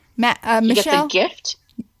Michelle. gets a gift?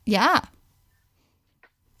 Yeah.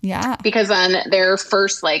 Yeah. Because on their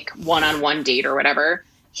first like one-on-one date or whatever,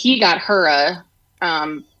 he got her a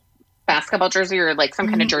basketball jersey or like some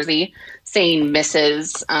kind of jersey saying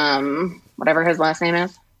Mrs. Whatever his last name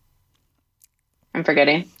is. I'm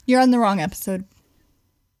forgetting. You're on the wrong episode.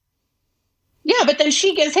 Yeah, but then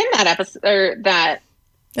she gives him that episode or that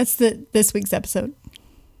That's this week's episode.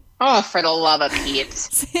 Oh, for the love of Pete.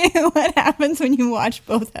 See what happens when you watch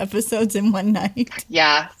both episodes in one night.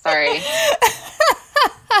 Yeah, sorry.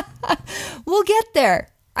 We'll get there.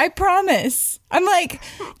 I promise. I'm like,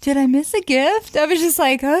 did I miss a gift? I was just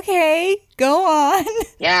like, okay, go on.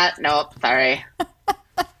 Yeah, nope, sorry.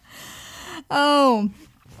 Oh,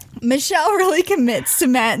 Michelle really commits to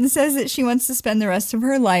Matt and says that she wants to spend the rest of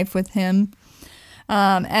her life with him.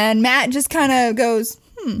 And Matt just kind of goes,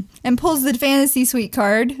 and pulls the fantasy suite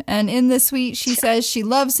card. And in the suite, she says she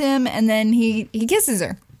loves him. And then he kisses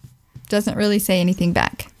her. Doesn't really say anything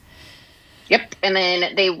back. Yep. And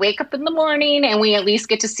then they wake up in the morning and we at least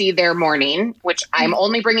get to see their morning, which I'm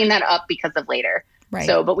only bringing that up because of later. Right.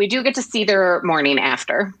 So, but we do get to see their morning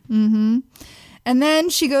after. Mm-hmm. And then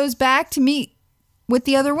she goes back to meet with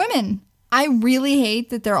the other women. I really hate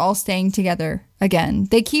that they're all staying together again.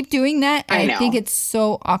 They keep doing that. And I think it's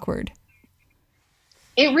so awkward.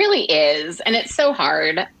 It really is. And it's so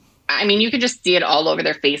hard. I mean, you can just see it all over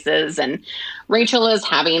their faces. And Rachel is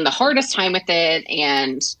having the hardest time with it.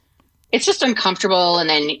 And it's just uncomfortable. And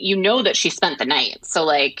then you know that she spent the night. So,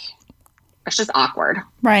 like, it's just awkward.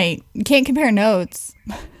 Right. You can't compare notes.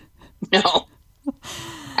 No.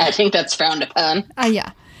 I think that's frowned upon.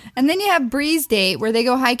 Yeah. And then you have Bree's date where they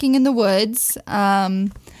go hiking in the woods.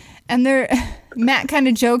 And Matt kind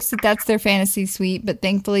of jokes that that's their fantasy suite, but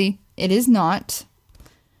thankfully it is not.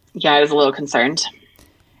 Yeah, I was a little concerned.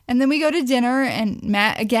 And then we go to dinner, and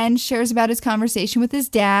Matt again shares about his conversation with his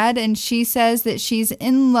dad, and she says that she's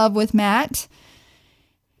in love with Matt.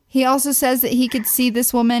 He also says that he could see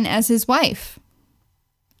this woman as his wife.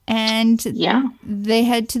 And they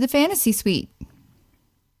head to the fantasy suite.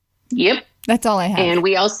 Yep. That's all I have. And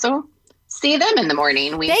we also see them in the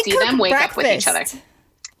morning. We see them wake up with each other.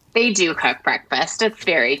 They do cook breakfast. It's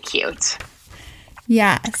very cute.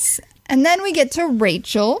 Yes. And then we get to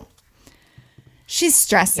Rachel. She's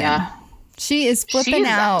stressing. Yeah. She is flipping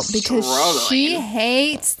out because she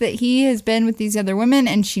hates that he has been with these other women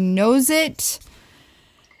and she knows it.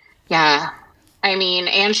 Yeah. I mean,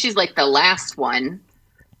 and she's like the last one.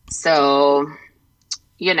 So,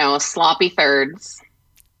 you know, sloppy thirds.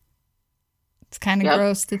 It's kind of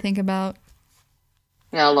gross to think about.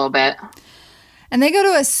 Yeah, a little bit. And they go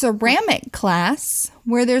to a ceramic class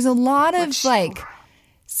where there's a lot of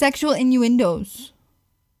sexual innuendos.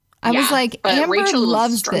 I was like, Amber Rachel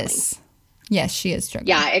loves this. Yes, she is struggling.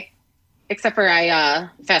 Yeah, except for I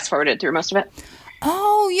fast forwarded through most of it.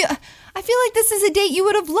 Oh, yeah. I feel like this is a date you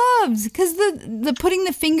would have loved because the putting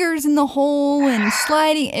the fingers in the hole and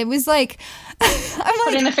sliding. It was like,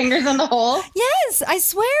 putting the fingers in the hole. Yes, I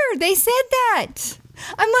swear they said that.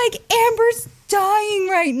 I'm like, Amber's dying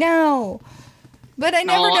right now, but I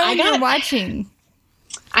never know you were watching.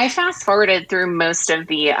 I fast forwarded through most of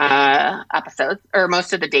the episodes or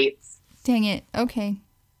most of the dates. Dang it. Okay.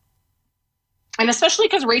 And especially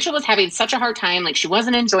because Rachel was having such a hard time, like she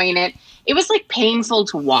wasn't enjoying it. It was like painful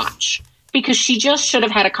to watch because she just should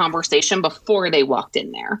have had a conversation before they walked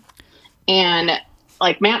in there. And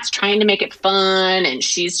like Matt's trying to make it fun and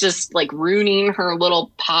she's just like ruining her little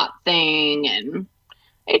pot thing. And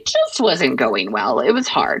it just wasn't going well. It was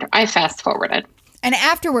hard. I fast forwarded. And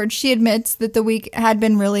afterwards, she admits that the week had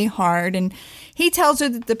been really hard. And he tells her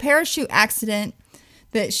that the parachute accident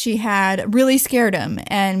that she had really scared him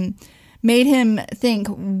and made him think,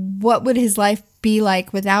 what would his life be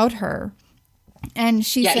like without her? And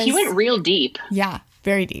she says... Yeah, he went real deep. Yeah,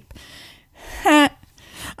 very deep. And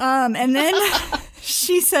then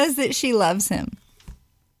she says that she loves him.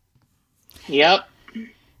 Yep.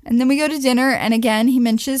 And then we go to dinner, and again, he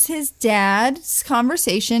mentions his dad's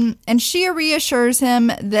conversation, and she reassures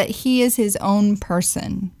him that he is his own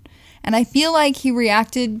person. And I feel like he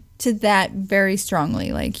reacted to that very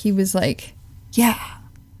strongly. Like, he was like, yeah,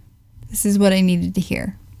 this is what I needed to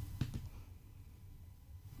hear.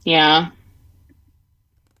 Yeah.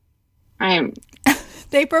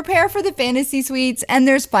 They prepare for the fantasy suites, and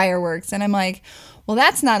there's fireworks. And I'm like, well,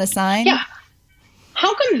 that's not a sign. Yeah.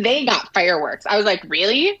 How come they got fireworks? I was like,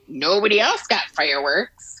 really? Nobody else got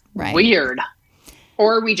fireworks? Right. Weird.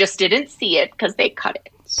 Or we just didn't see it because they cut it.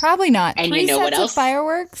 Probably not. And 3 you know sets what else? Of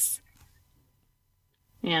fireworks?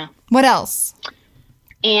 Yeah. What else?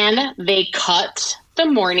 And they cut the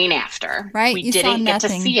morning after. Right. We didn't get to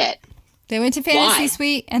see it. They went to fantasy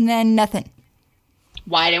suite and then nothing.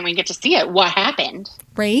 Why didn't we get to see it? What happened?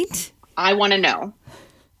 Right. I want to know.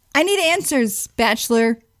 I need answers,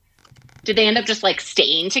 Bachelor. Did they end up just like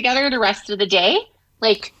staying together the rest of the day?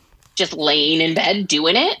 Like just laying in bed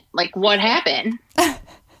doing it? Like what happened?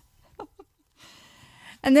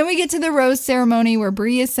 And then we get to the rose ceremony where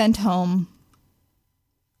Bree is sent home.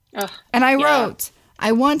 And I wrote,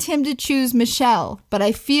 I want him to choose Michelle, but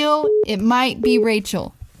I feel it might be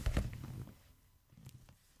Rachel.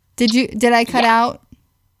 Did I cut out?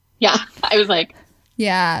 Yeah, I was like...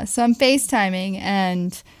 Yeah, so I'm FaceTiming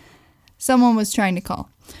and someone was trying to call.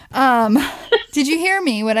 Did you hear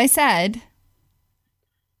me, what I said?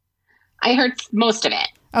 I heard most of it.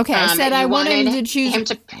 Okay, I said I wanted him to choose him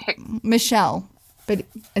to pick Michelle, but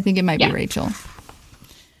I think it might be Rachel.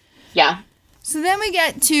 Yeah. So then we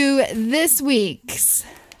get to this week's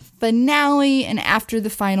finale and after the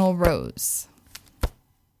final rose.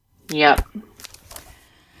 Yep.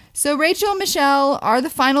 So Rachel and Michelle are the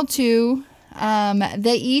final two.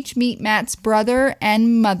 They each meet Matt's brother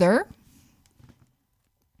and mother.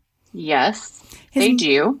 Yes, they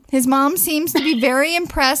do. His mom seems to be very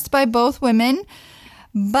impressed by both women,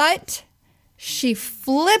 but she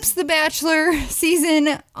flips the Bachelor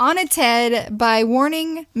season on its head by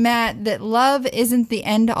warning Matt that love isn't the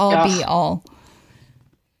end-all be-all.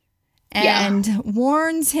 And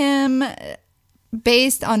warns him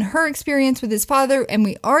based on her experience with his father, and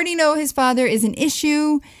we already know his father is an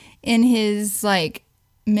issue in his, like,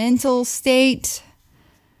 mental state.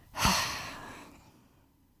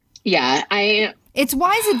 Yeah, It's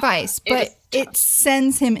wise advice, but it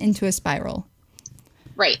sends him into a spiral.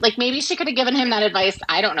 Right. Like, maybe she could have given him that advice,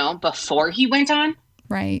 I don't know, before he went on.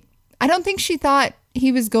 Right. I don't think she thought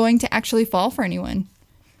he was going to actually fall for anyone.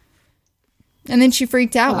 And then she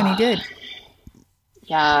freaked out when he did.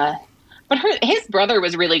 Yeah. But his brother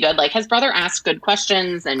was really good. Like, his brother asked good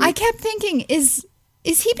questions. And I kept thinking, is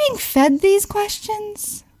he being fed these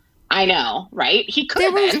questions? I know, right? He could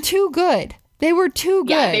have been. They were too good. They were too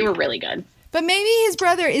good. Yeah, they were really good. But maybe his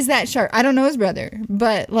brother is that sharp. I don't know his brother.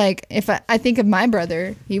 But, like, if I think of my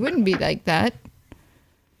brother, he wouldn't be like that.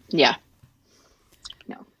 Yeah.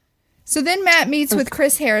 No. So then Matt meets with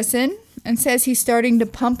Chris Harrison and says he's starting to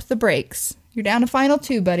pump the brakes. You're down to final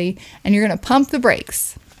two, buddy, and you're going to pump the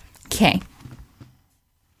brakes. Okay.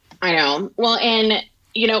 I know. Well, and,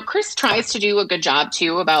 you know, Chris tries to do a good job,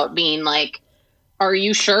 too, about being like, are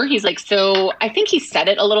you sure? He's like, so I think he said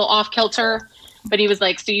it a little off kilter, but he was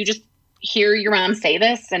like, so you just hear your mom say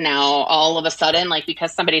this, and now all of a sudden, like,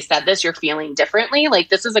 because somebody said this, you're feeling differently? Like,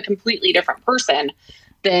 this is a completely different person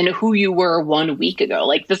than who you were 1 week ago.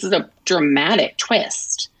 Like, this is a dramatic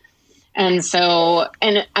twist. And so,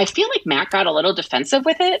 and I feel like Matt got a little defensive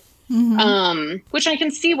with it, which I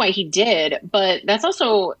can see why he did, but that's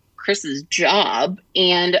also Chris's job.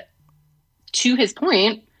 And to his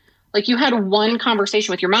point, like, you had one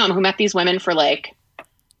conversation with your mom who met these women for like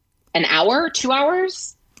an hour, 2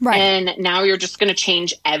 hours. Right. And now you're just going to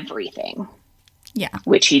change everything. Yeah.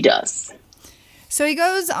 Which he does. So he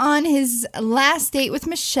goes on his last date with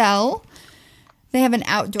Michelle. They have an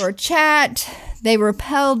outdoor chat. They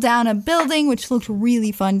rappel down a building, which looked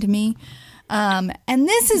really fun to me. And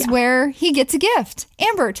this is where he gets a gift.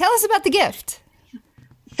 Amber, tell us about the gift.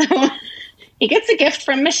 So he gets a gift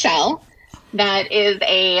from Michelle that is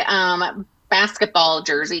a basketball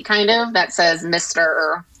jersey, kind of, that says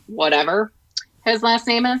Mr. whatever his last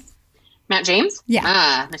name is. Matt James? Yeah.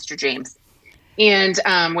 Ah, Mr. James. And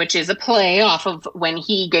which is a play off of when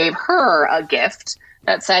he gave her a gift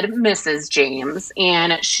that said Mrs. James.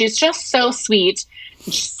 And she's just so sweet.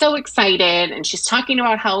 And she's so excited. And she's talking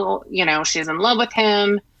about how, you know, she's in love with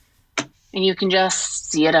him. And you can just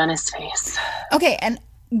see it on his face. Okay, and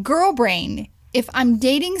girl brain, if I'm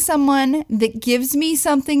dating someone that gives me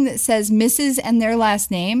something that says Mrs. and their last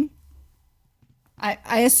name,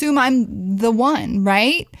 I assume I'm the one,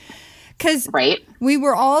 right? Because we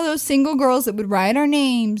were all those single girls that would write our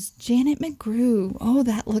names. Janet McGrew. Oh,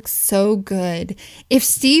 that looks so good. If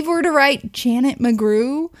Steve were to write Janet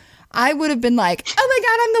McGrew, I would have been like, oh my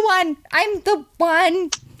God, I'm the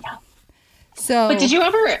one. Yeah. So, but did you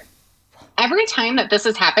ever, every time that this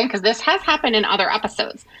has happened, because this has happened in other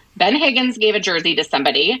episodes, Ben Higgins gave a jersey to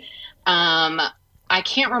somebody. I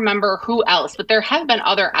can't remember who else, but there have been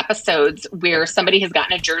other episodes where somebody has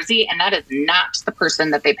gotten a jersey and that is not the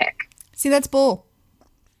person that they pick. See, that's bull.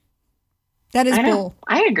 That is bull.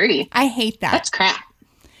 I agree. I hate that. That's crap.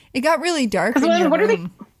 It got really dark in your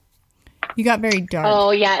room. You got very dark.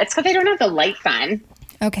 Oh, yeah. It's because they don't have the lights on.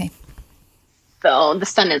 Okay. So the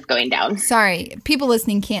sun is going down. Sorry. People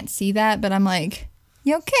listening can't see that, but I'm like,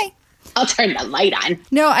 you okay? I'll turn the light on.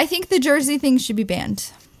 No, I think the jersey thing should be banned.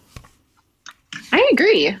 I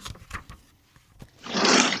agree.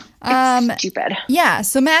 It's stupid. Yeah,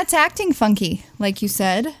 so Matt's acting funky, like you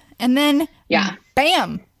said. And then,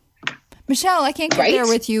 bam. Michelle, I can't get there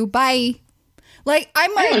with you. Bye. Like,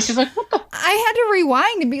 I'm like, she's like, what the? I had to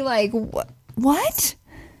rewind and be like, what?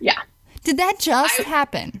 Yeah. Did that just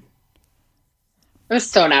happen? It was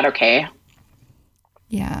so not okay.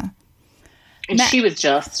 Yeah. And she was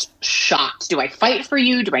just shocked. Do I fight for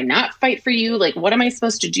you? Do I not fight for you? Like, what am I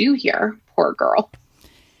supposed to do here? Poor girl.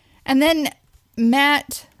 And then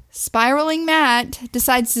spiraling Matt,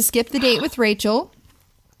 decides to skip the date with Rachel.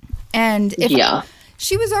 And if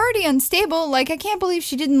she was already unstable, like, I can't believe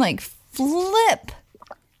she didn't, like, flip.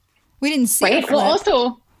 We didn't see her flip. Well,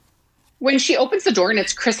 also, when she opens the door and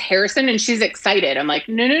it's Chris Harrison and she's excited, I'm like,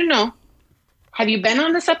 no. Have you been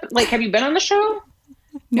on have you been on the show?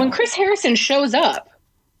 No. When Chris Harrison shows up,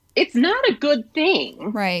 it's not a good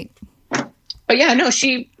thing. Right. But yeah, no,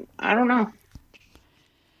 I don't know.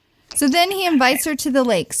 So then he invites her to the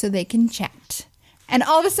lake so they can chat. And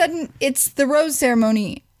all of a sudden, it's the rose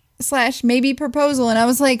ceremony / maybe proposal. And I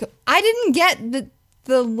was like, I didn't get that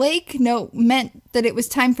the lake note meant that it was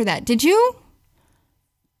time for that. Did you?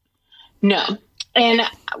 No. And,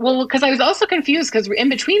 well, because I was also confused because in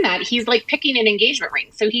between that, he's like picking an engagement ring.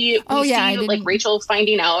 So we see like Rachel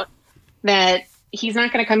finding out that he's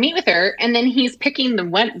not going to come meet with her. And then he's picking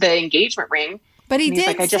the engagement ring. But he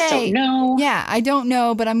did I just don't know. Yeah, I don't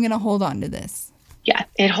know, but I'm going to hold on to this. Yeah,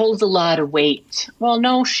 it holds a lot of weight. Well,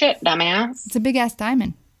 no shit, dumbass. It's a big-ass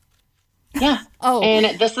diamond. Yeah. Oh.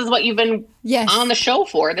 And this is what you've been on the show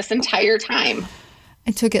for this entire time.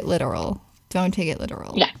 I took it literal. Don't take it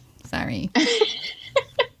literal. Yeah. Sorry.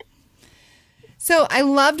 So I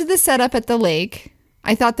loved the setup at the lake.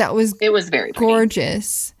 I thought it was very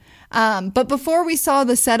gorgeous. But before we saw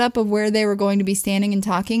the setup of where they were going to be standing and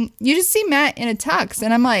talking, you just see Matt in a tux.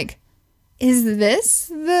 And I'm like, is this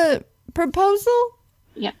the proposal?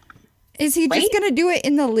 Yeah. Is he just going to do it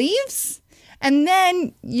in the leaves? And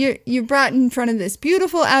then you're brought in front of this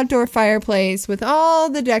beautiful outdoor fireplace with all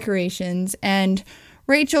the decorations. And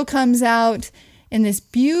Rachel comes out in this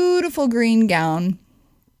beautiful green gown.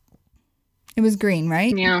 It was green,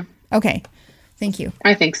 right? Yeah. Okay. Thank you.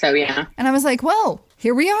 I think so, yeah. And I was like, well,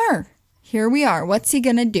 here we are. Here we are. What's he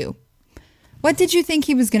going to do? What did you think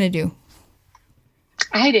he was going to do?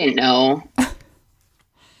 I didn't know.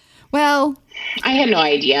 Well, I had no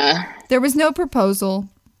idea. There was no proposal,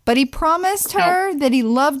 but he promised her that he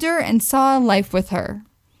loved her and saw a life with her.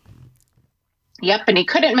 Yep, and he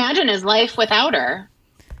couldn't imagine his life without her.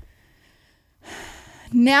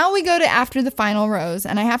 Now we go to After the Final Rose,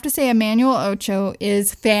 and I have to say Emmanuel Ocho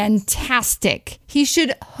is fantastic. He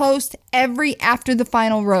should host every After the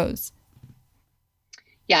Final Rose.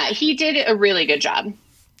 Yeah, he did a really good job.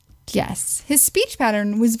 Yes. His speech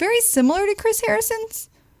pattern was very similar to Chris Harrison's.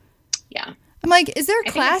 Yeah. I'm like, is there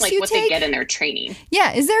a class like you what take? They get in their training.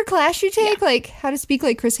 Yeah, is there a class you take, like how to speak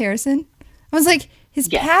like Chris Harrison? I was like, his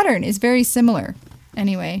pattern is very similar.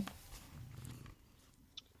 Anyway.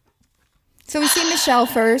 So we see Michelle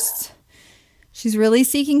first. She's really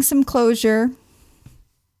seeking some closure.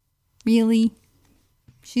 Really.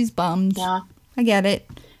 She's bummed. Yeah. I get it.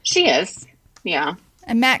 She is. Yeah.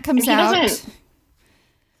 And Matt comes out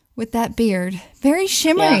with that beard. Very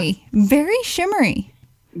shimmery. Yeah. Very shimmery.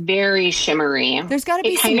 Very shimmery. There's got to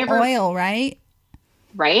be some oil, right?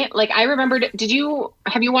 Right? Like, I remembered,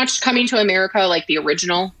 have you watched Coming to America, like the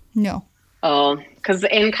original? No. Oh, because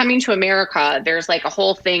in Coming to America, there's like a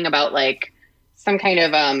whole thing about like some kind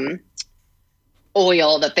of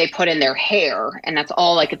oil that they put in their hair. And that's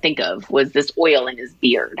all I could think of was this oil in his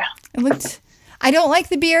beard. I don't like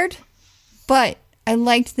the beard, but I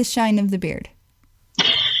liked the shine of the beard.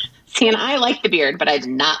 See, and I like the beard, but I did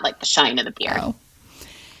not like the shine of the beard. Oh.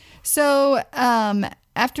 So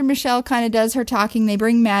after Michelle kind of does her talking, they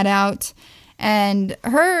bring Matt out. And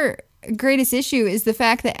her greatest issue is the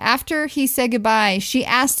fact that after he said goodbye, she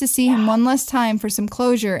asked to see him one last time for some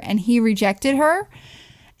closure, and he rejected her.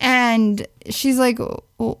 And she's like,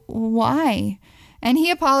 why? And he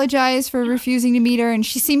apologized for refusing to meet her, and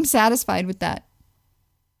she seemed satisfied with that.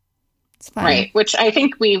 It's fine. Right, which I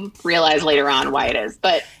think we realize later on why it is.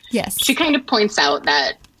 But yes, she kind of points out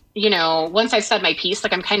that, once I said my piece,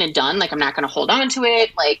 like, I'm kind of done. Like, I'm not going to hold on to it.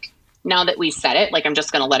 Like, now that we said it, like, I'm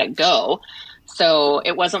just going to let it go. So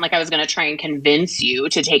it wasn't like I was going to try and convince you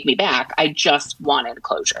to take me back. I just wanted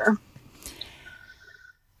closure.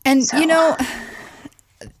 And,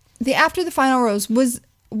 the After the Final Rose was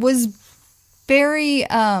very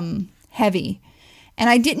heavy. And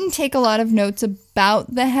I didn't take a lot of notes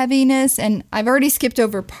about the heaviness. And I've already skipped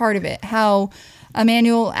over part of it, how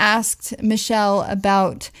Emmanuel asked Michelle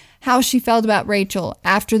about how she felt about Rachel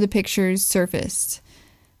after the pictures surfaced.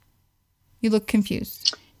 You look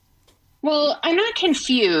confused. Well, I'm not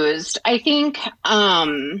confused. I think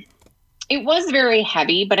it was very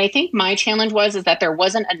heavy, but I think my challenge is that there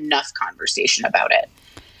wasn't enough conversation about it.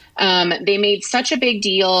 They made such a big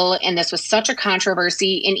deal, and this was such a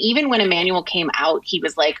controversy. And even when Emmanuel came out, he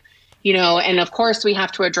was like, And of course we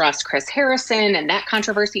have to address Chris Harrison and that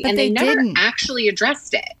controversy, But and they never didn't. actually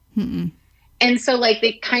addressed it. Mm-mm. And so like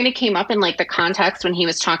they kind of came up in like the context when he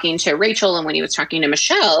was talking to Rachel and when he was talking to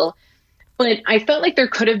Michelle. But I felt like there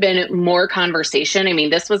could have been more conversation. I mean,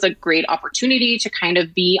 this was a great opportunity to kind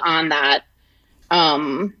of be on that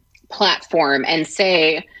platform and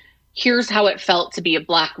say, here's how it felt to be a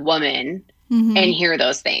Black woman and hear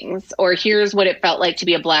those things. Or here's what it felt like to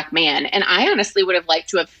be a Black man. And I honestly would have liked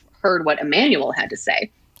to have heard what Emmanuel had to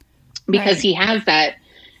say, because he has that,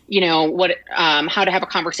 how to have a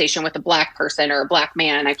conversation with a Black person or a Black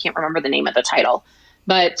man. I can't remember the name of the title,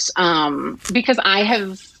 but because I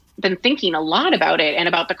have been thinking a lot about it and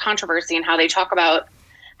about the controversy and how they talk about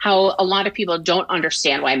how a lot of people don't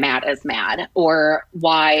understand why Matt is mad, or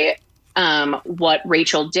why what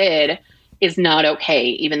Rachel did is not okay,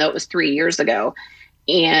 even though it was 3 years ago.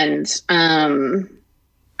 And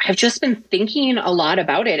I've just been thinking a lot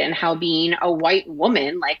about it, and how being a white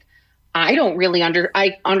woman, like, I don't really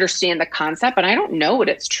I understand the concept, but I don't know what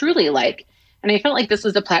it's truly like. And I felt like this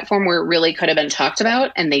was a platform where it really could have been talked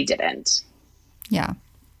about, and they didn't. Yeah.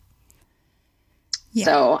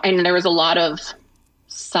 So, and there was a lot of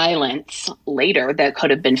silence later that could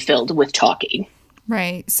have been filled with talking.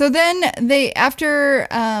 Right. So then after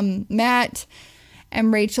Matt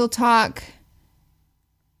and Rachel talk,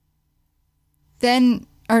 Matt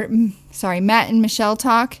and Michelle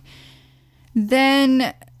talk,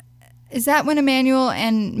 then is that when Emmanuel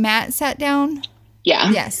and Matt sat down?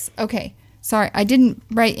 Yeah. Yes. Okay. Sorry. I didn't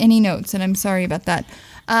write any notes, and I'm sorry about that.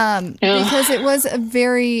 Because it was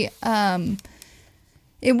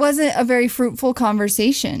it wasn't a very fruitful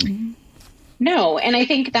conversation. No. And I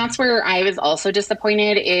think that's where I was also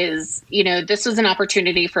disappointed is, this was an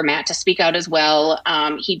opportunity for Matt to speak out as well.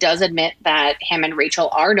 He does admit that him and Rachel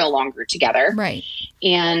are no longer together. Right.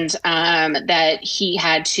 And that he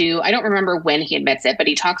had to, I don't remember when he admits it, but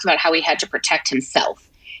he talks about how he had to protect himself,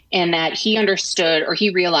 and that he understood, or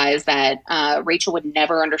he realized that Rachel would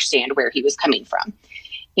never understand where he was coming from.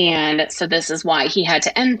 And so this is why he had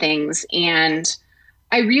to end things. And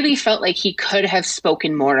I really felt like he could have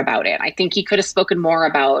spoken more about it. I think he could have spoken more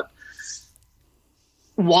about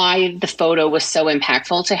why the photo was so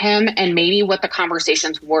impactful to him, and maybe what the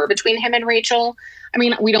conversations were between him and Rachel. I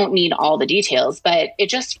mean, we don't need all the details, but it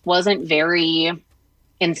just wasn't very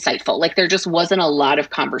insightful. Like, there just wasn't a lot of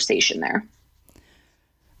conversation there.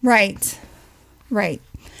 Right. Right.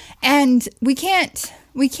 And we can't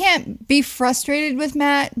be frustrated with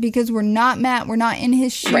Matt, because we're not Matt. We're not in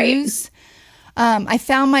his shoes. Right. I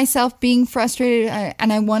found myself being frustrated,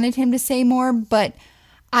 and I wanted him to say more, but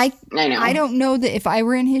I don't know that if I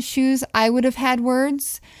were in his shoes, I would have had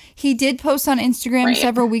words. He did post on Instagram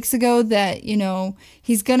several weeks ago that,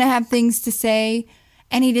 he's going to have things to say,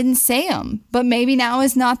 and he didn't say them, but maybe now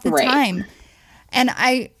is not the time. And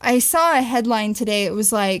I saw a headline today. It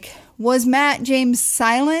was like, was Matt James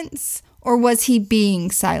silenced, or was he being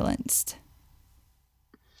silenced?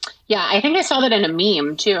 Yeah, I think I saw that in a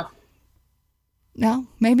meme too. No,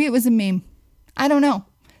 maybe it was a meme. I don't know.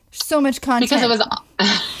 There's so much content. Because it was,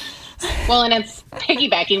 well, and it's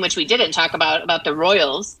piggybacking, which we didn't talk about the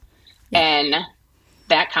Royals and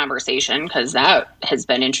that conversation, because that has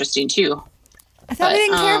been interesting too. I thought we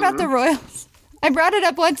didn't care about the Royals. I brought it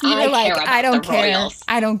up once, and you were like, I don't care. Royals.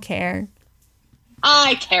 I don't care.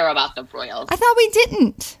 I care about the Royals. I thought we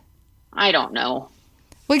didn't. I don't know.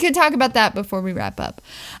 We could talk about that before we wrap up.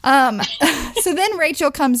 So then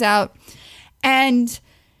Rachel comes out, and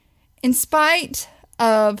in spite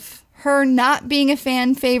of her not being a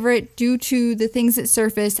fan favorite due to the things that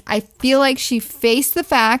surfaced, I feel like she faced the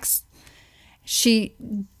facts. She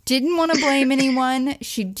didn't want to blame anyone.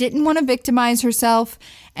 She didn't want to victimize herself.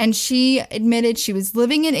 And she admitted she was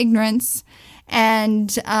living in ignorance.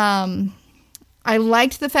 And I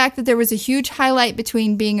liked the fact that there was a huge highlight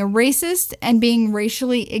between being a racist and being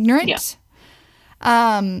racially ignorant.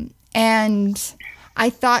 Yeah. And I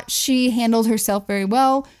thought she handled herself very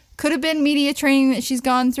well. Could have been media training that she's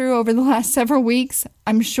gone through over the last several weeks.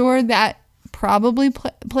 I'm sure that probably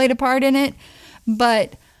played a part in it.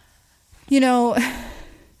 But,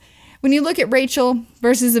 when you look at Rachel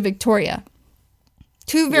versus a Victoria,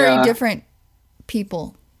 two very different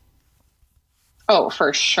people. Oh,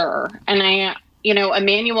 for sure. And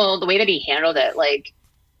Emmanuel, the way that he handled it, like,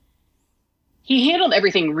 he handled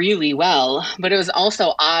everything really well, but it was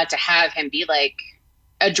also odd to have him be like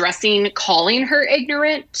calling her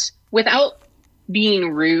ignorant without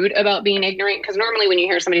being rude about being ignorant. Because normally when you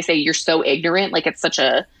hear somebody say you're so ignorant, like, it's such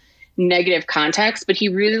a negative context, but he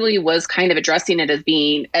really was kind of addressing it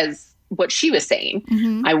as what she was saying.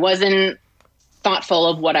 Mm-hmm. I wasn't thoughtful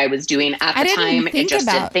of what I was doing at the time. It just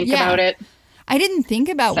didn't think about it. I didn't think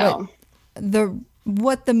about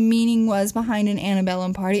what the meaning was behind an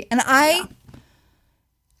antebellum party. And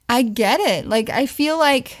I get it. Like, I feel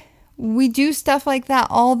like we do stuff like that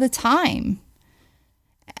all the time.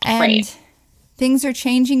 And things are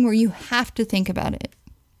changing where you have to think about it.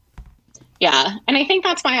 Yeah. And I think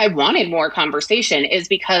that's why I wanted more conversation, is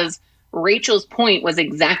because Rachel's point was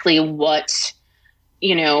exactly what,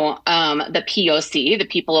 the POC, the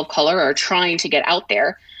people of color, are trying to get out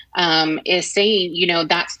there, is saying,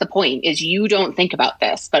 that's the point, is you don't think about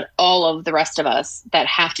this, but all of the rest of us that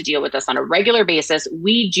have to deal with this on a regular basis,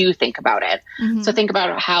 we do think about it. Mm-hmm. So think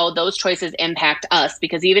about how those choices impact us,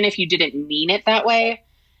 because even if you didn't mean it that way,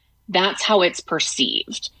 that's how it's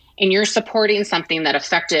perceived. And you're supporting something that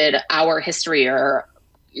affected our history or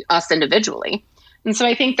us individually. And so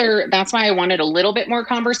I think that's why I wanted a little bit more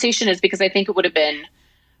conversation, is because I think it would have been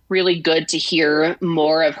really good to hear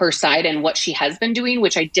more of her side and what she has been doing,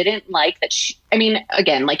 which I didn't like that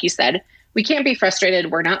again, like you said, we can't be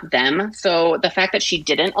frustrated. We're not them. So the fact that she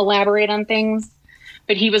didn't elaborate on things,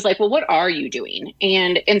 but he was like, well, what are you doing?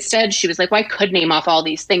 And instead she was like, well, I could name off all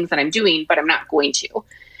these things that I'm doing, but I'm not going to.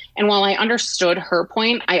 And while I understood her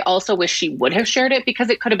point, I also wish she would have shared it, because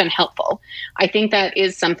it could have been helpful. I think that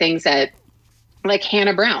is some things that, like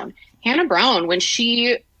Hannah Brown, when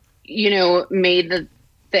she, made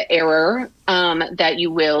the error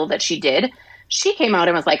that she did, she came out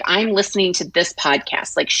and was like, I'm listening to this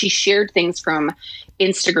podcast. Like, she shared things from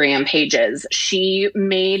Instagram pages. She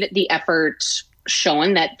made the effort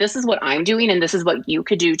showing that this is what I'm doing and this is what you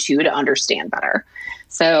could do too to understand better.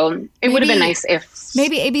 So it would have been nice if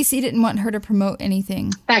maybe ABC didn't want her to promote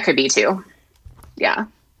anything. That could be too. Yeah.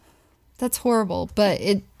 That's horrible, but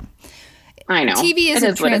I know. TV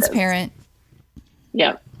isn't transparent.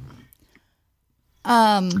 Yep.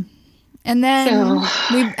 And then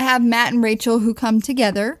we have Matt and Rachel who come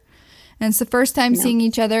together, and it's the first time seeing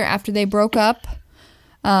each other after they broke up.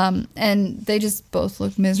 And they just both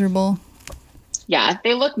look miserable. Yeah,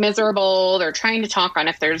 they look miserable. They're trying to talk on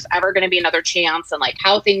if there's ever going to be another chance and like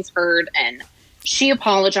how things heard. And she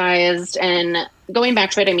apologized. And going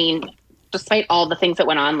back to it, I mean, despite all the things that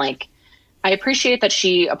went on, like, I appreciate that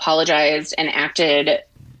she apologized and acted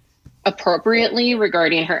appropriately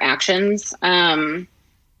regarding her actions.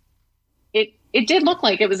 It did look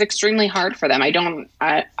like it was extremely hard for them. I don't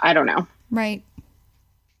know. Right.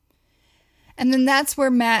 And then that's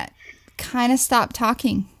where Matt kind of stopped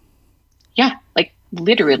talking. Yeah, like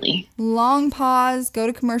literally. Long pause, go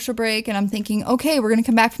to commercial break, and I'm thinking, okay, we're going to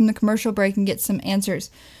come back from the commercial break and get some answers.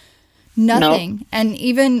 Nothing. Nope. And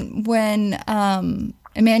even when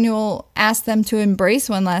Emmanuel asked them to embrace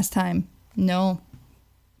one last time, no.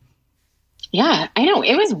 Yeah, I know.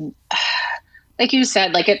 It was, like you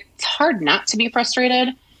said, like it's hard not to be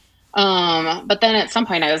frustrated. But then at some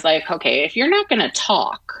point I was like, okay, if you're not going to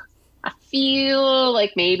talk, I feel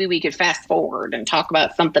like maybe we could fast forward and talk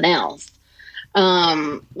about something else.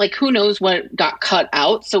 Like who knows what got cut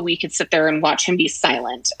out, so we could sit there and watch him be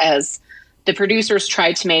silent as the producers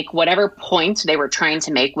tried to make whatever point they were trying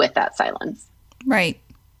to make with that silence. Right.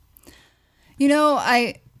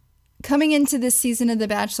 Coming into this season of The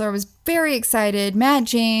Bachelor, I was very excited. Matt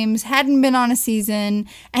James hadn't been on a season,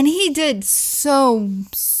 and he did so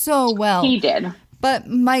well. He did. But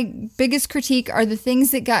my biggest critique are the things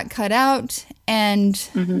that got cut out and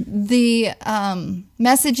the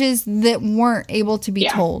messages that weren't able to be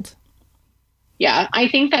told. Yeah, I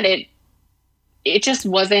think that it just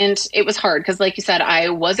wasn't, it was hard because like you said, I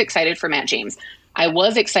was excited for Matt James. I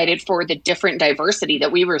was excited for the different diversity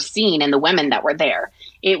that we were seeing in the women that were there.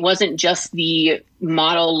 It wasn't just the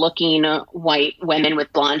model-looking white women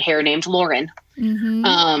with blonde hair named Lauren.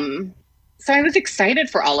 Mm-hmm. So I was excited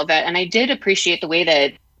for all of that, and I did appreciate the way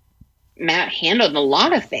that Matt handled a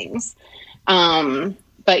lot of things.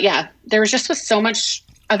 But yeah, there was so much.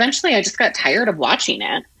 Eventually, I just got tired of watching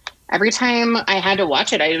it. Every time I had to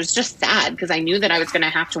watch it, I was just sad because I knew that I was going to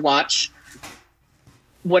have to watch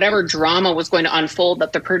whatever drama was going to unfold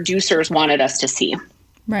that the producers wanted us to see.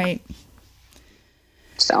 Right.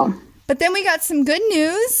 So. But then we got some good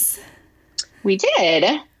news. We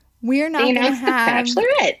did. We're not going to have the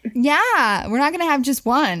Bachelorette. Yeah, we're not going to have just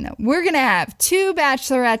one. We're going to have 2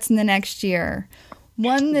 Bachelorettes in the next year.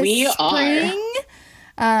 One this spring.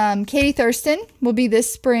 Katie Thurston will be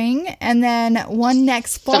this spring, and then one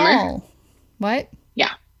next fall. Summer. What?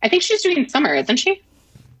 Yeah, I think she's doing summer, isn't she?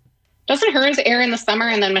 Doesn't hers air in the summer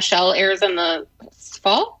and then Michelle airs in the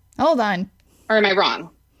fall? Hold on. Or am I wrong?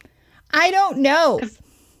 I don't know.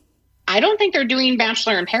 I don't think they're doing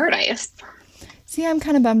Bachelor in Paradise. See, I'm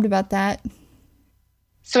kind of bummed about that.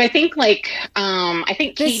 So I think This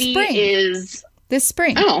Katie spring. is. This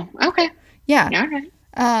spring. Oh, okay. Yeah. All right.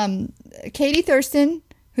 Katie Thurston,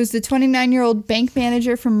 who's the 29-year-old bank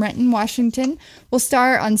manager from Renton, Washington, will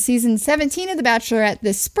star on season 17 of The Bachelorette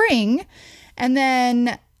this spring. And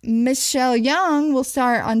then Michelle Young will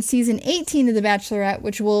star on season 18 of The Bachelorette,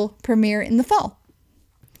 which will premiere in the fall.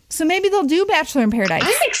 So maybe they'll do Bachelor in Paradise.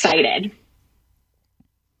 I'm excited.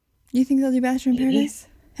 You think they'll do Bachelor in Paradise?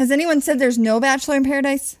 Has anyone said there's no Bachelor in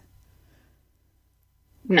Paradise?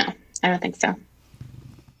 No, I don't think so.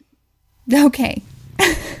 Okay.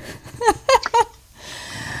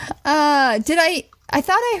 I thought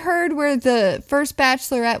I heard where the first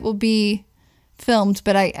Bachelorette will be filmed,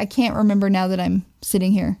 but I can't remember now that I'm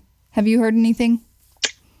sitting here. Have you heard anything?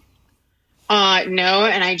 No,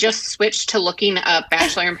 and I just switched to looking up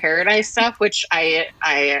Bachelor in Paradise stuff, which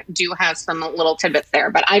I do have some little tidbits there,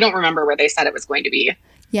 but I don't remember where they said it was going to be.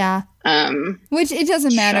 Yeah. Which it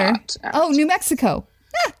doesn't matter. Oh, New Mexico.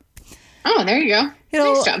 Ah. Oh, there you go.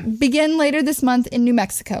 It'll Nice job. begin later this month in New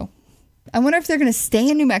Mexico. I wonder if they're going to stay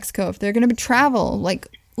in New Mexico, if they're going to travel. Like,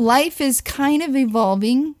 life is kind of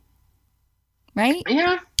evolving, right?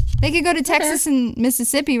 Yeah, They could go to Texas and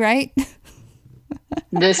Mississippi, right?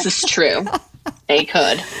 this is true. They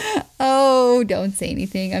could. Oh, don't say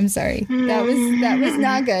anything. I'm sorry. That was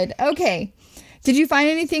not good. Okay. Did you find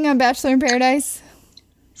anything on Bachelor in Paradise?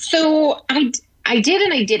 So I did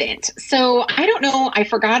and I didn't. So I don't know. I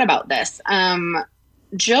forgot about this.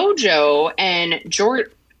 JoJo and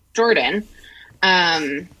Jordan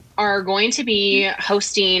are going to be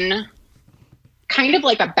hosting kind of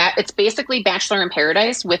like it's basically Bachelor in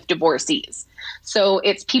Paradise with divorcees. So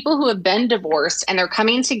it's people who have been divorced and they're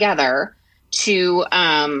coming together to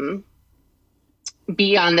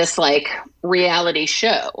be on this like reality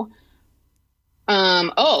show.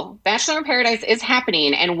 Bachelor in Paradise is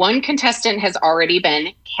happening and one contestant has already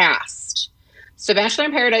been cast. So Bachelor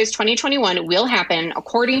in Paradise 2021 will happen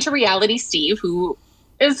according to Reality Steve, who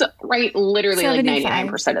is right literally 75.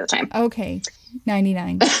 like 99% of the time. Okay.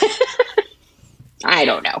 99. I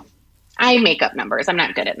don't know. I make up numbers. I'm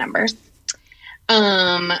not good at numbers.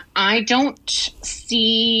 I don't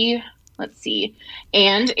see, let's see.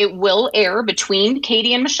 And it will air between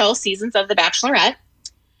Katie and Michelle's seasons of The Bachelorette.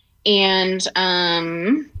 And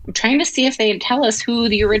I'm trying to see if they tell us who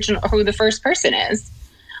the first person is,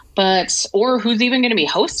 or who's even going to be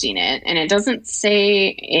hosting it. And it doesn't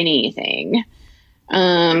say anything.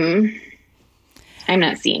 I'm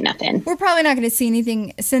not seeing nothing. We're probably not going to see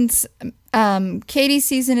anything since Katie's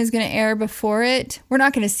season is going to air before it. We're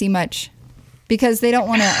not going to see much because they don't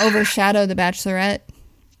want to overshadow The Bachelorette.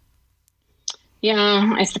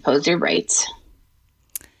 Yeah, I suppose you're right.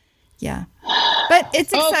 Yeah. But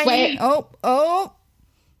it's exciting. Wait. Oh.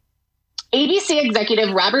 ABC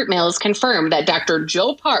executive Robert Mills confirmed that Dr.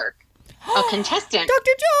 Joe Park, a contestant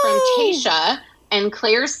Dr. Joe! from Tayshia and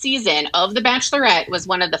Claire's season of The Bachelorette, was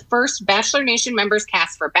one of the first Bachelor Nation members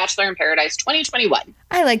cast for Bachelor in Paradise 2021.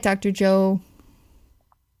 I like Dr. Joe.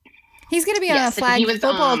 He's going to be on a flag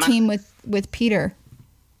football team with Peter.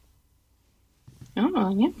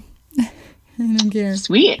 Oh, yeah. I don't care.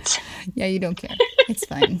 Sweet. Yeah, you don't care. It's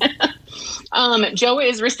fine. Joe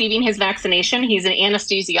is receiving his vaccination. He's an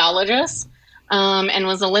anesthesiologist and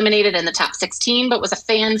was eliminated in the top 16, but was a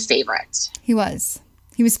fan favorite. He was.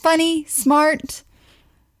 He was funny, smart.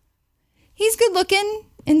 He's good looking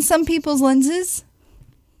in some people's lenses.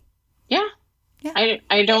 Yeah.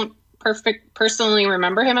 I don't personally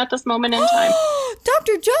remember him at this moment in time.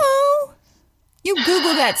 Dr. Joe! You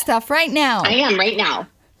Google that stuff right now. I am right now.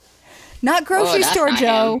 Not grocery store not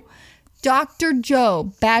Joe. him. Dr.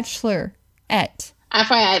 Joe, Bachelorette.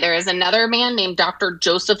 FYI, there is another man named Dr.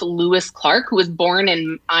 Joseph Lewis Clark who was born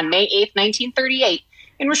on May 8th, 1938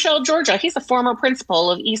 in Rochelle, Georgia. He's a former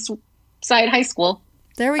principal of East Side High School.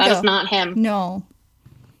 There we go. That is not him. No.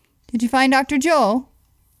 Did you find Dr. Joe?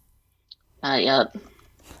 Not yet.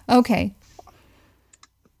 Okay.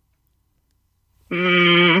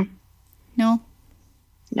 No?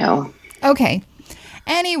 No. Okay.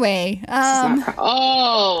 Anyway. Yeah.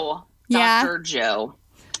 Yeah. Dr. Joe.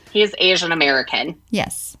 He is Asian American.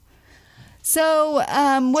 Yes. So,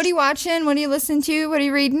 what are you watching? What are you listening to? What are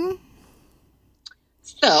you reading?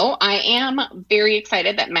 So, I am very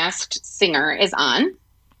excited that Masked Singer is on.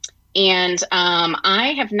 And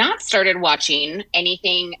I have not started watching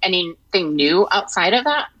anything new outside of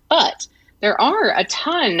that, but there are a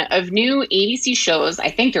ton of new ABC shows. I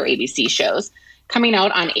think they're ABC shows coming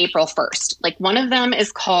out on April 1st. Like one of them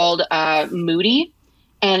is called Moody,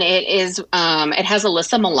 and it has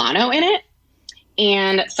Alyssa Milano in it.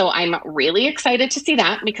 And so I'm really excited to see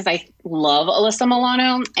that because I love Alyssa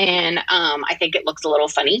Milano, and I think it looks a little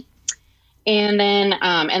funny. And then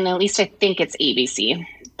at least I think it's ABC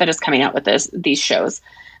that is coming out with these shows.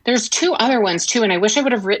 There's 2 other ones too, and I wish I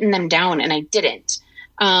would have written them down, and I didn't.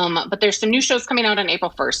 But there's some new shows coming out on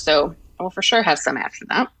April 1st, so I will for sure have some after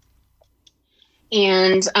that.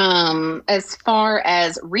 And as far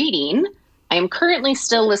as reading, I am currently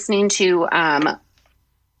still listening to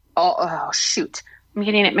oh shoot, I'm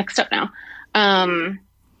getting it mixed up now.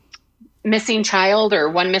 Missing Child, or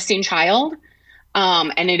One Missing Child,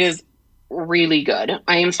 and it is really good.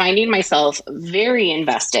 I am finding myself very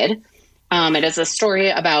invested. It is a story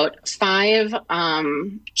about 5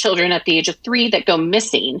 children at the age of 3 that go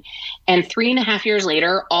missing. And 3.5 years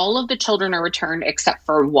later, all of the children are returned except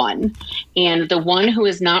for one. And the one who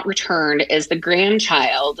is not returned is the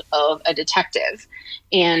grandchild of a detective.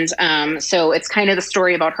 And so it's kind of the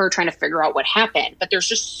story about her trying to figure out what happened. But there's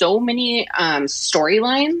just so many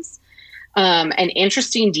storylines and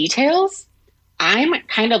interesting details. I'm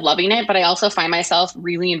kind of loving it, but I also find myself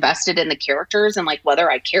really invested in the characters and like whether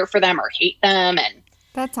I care for them or hate them. And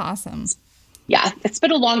that's awesome. Yeah, it's been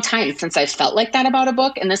a long time since I felt like that about a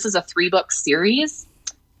book, and this is a 3-book series,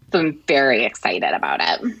 so I'm very excited about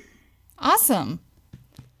it. Awesome.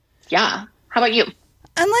 Yeah. How about you?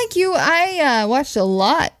 Unlike you, I watched a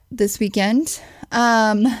lot this weekend.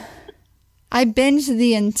 I binged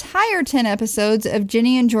the entire 10 episodes of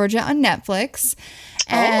Ginny and Georgia on Netflix.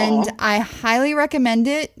 And I highly recommend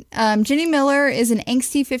it. Ginny Miller is an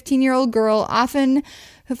angsty 15-year-old girl, often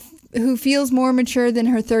who feels more mature than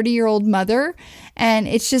her 30-year-old mother. And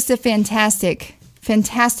it's just a fantastic,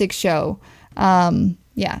 fantastic show.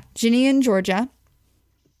 Yeah, Ginny and Georgia.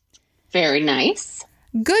 Very nice.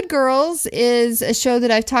 Good Girls is a show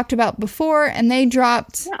that I've talked about before, and they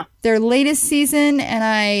dropped their latest season, and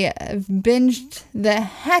I binged the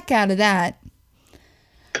heck out of that.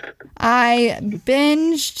 I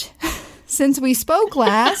binged, since we spoke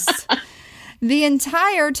last, the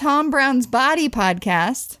entire Tom Brown's Body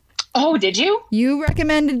podcast. Oh, did you? You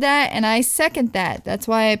recommended that, and I second that. That's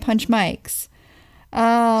why I punch mics.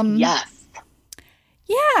 Yes.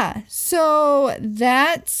 Yeah, so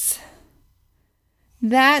that's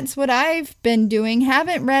what I've been doing.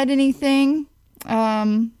 Haven't read anything.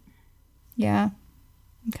 Yeah,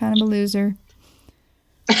 I'm kind of a loser.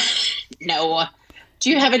 No. Do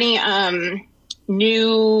you have any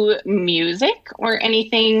new music or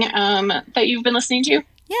anything that you've been listening to?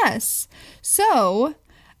 Yes. So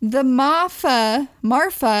the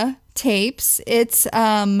Marfa tapes, it's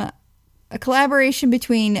a collaboration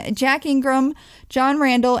between Jack Ingram, John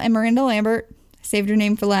Randall, and Miranda Lambert. I saved her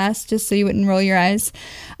name for last just so you wouldn't roll your eyes.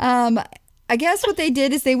 I guess what they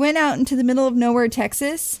did is they went out into the middle of nowhere,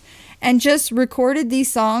 Texas, and just recorded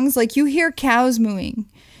these songs. Like, you hear cows mooing.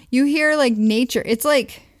 You hear like nature. It's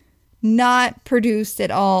like not produced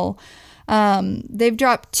at all. They've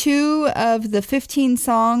dropped 2 of the 15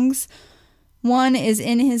 songs. One is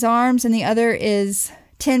In His Arms and the other is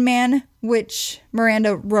Tin Man, which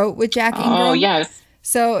Miranda wrote with Jack Ingram. Oh, yes.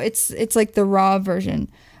 So it's like the raw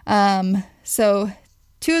version. So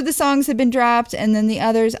 2 of the songs have been dropped, and then the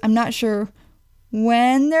others, I'm not sure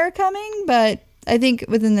when they're coming, but I think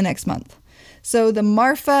within the next month. So the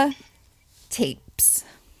Marfa tapes.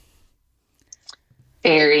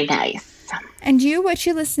 Very nice. And you, what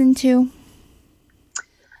you listen to?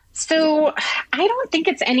 So I don't think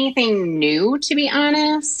it's anything new, to be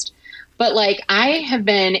honest. But like, I have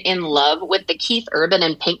been in love with the Keith Urban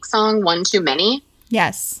and Pink song, One Too Many.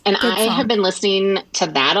 Yes. And I have been listening to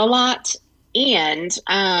that a lot. And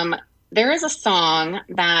there is a song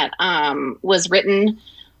that was written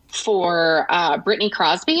for Brittany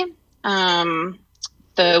Crosby,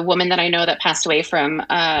 the woman that I know that passed away from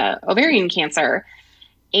ovarian cancer.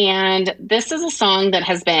 And this is a song that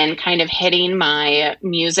has been kind of hitting my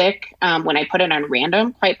music when I put it on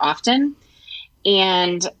random quite often.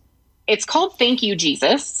 And it's called Thank You,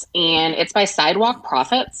 Jesus. And it's by Sidewalk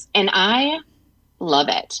Prophets. And I love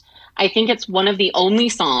it. I think it's one of the only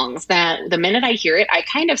songs that the minute I hear it, I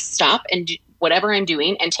kind of stop and do whatever I'm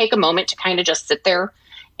doing and take a moment to kind of just sit there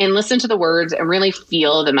and listen to the words and really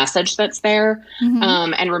feel the message that's there,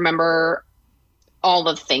 and remember all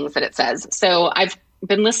the things that it says. So I've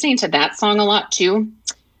been listening to that song a lot too.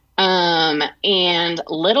 And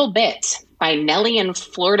Little Bit by Nelly and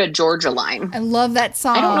Florida Georgia Line. I love that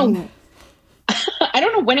song. I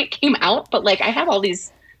don't know when it came out, but like I have all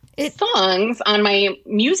these songs on my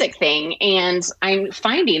music thing, and I'm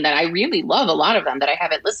finding that I really love a lot of them that I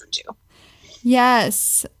haven't listened to.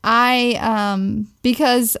 Yes, I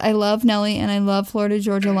because I love Nelly and I love Florida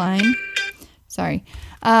Georgia Line. Sorry.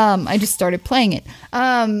 I just started playing it.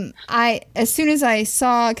 As soon as I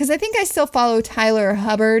saw, because I think I still follow Tyler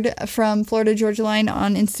Hubbard from Florida Georgia Line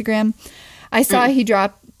on Instagram. I saw he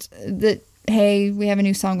dropped the, hey, we have a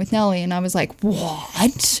new song with Nelly. And I was like,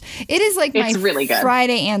 what? It is like it's my really good.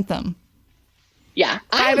 Friday anthem. Yeah.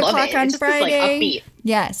 5 o'clock on Friday. Is, like, upbeat.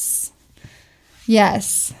 Yes.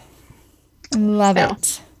 Yes. Love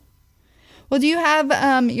it. Well, do you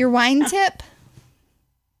have your wine tip?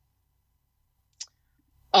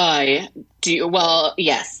 I do. Well,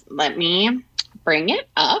 yes. Let me bring it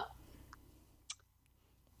up.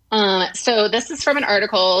 So this is from an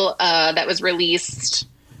article that was released.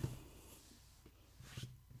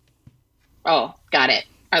 Oh, got it.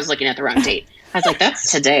 I was looking at the wrong date. I was like,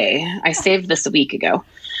 that's today. I saved this a week ago.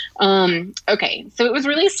 Okay. So it was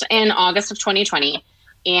released in August of 2020.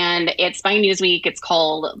 And it's by Newsweek. It's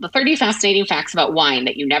called The 30 Fascinating Facts About Wine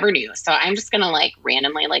That You Never Knew. So I'm just going to like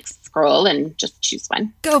randomly like scroll and just choose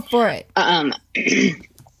one. Go for it.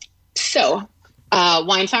 So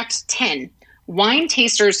wine fact 10. Wine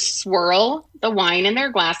tasters swirl the wine in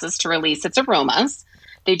their glasses to release its aromas.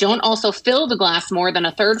 They don't also fill the glass more than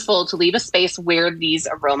a third full to leave a space where these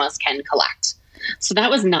aromas can collect. So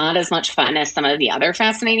that was not as much fun as some of the other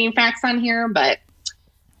fascinating facts on here, but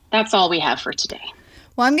that's all we have for today.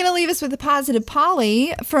 Well, I'm going to leave us with a positive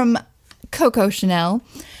Polly from Coco Chanel.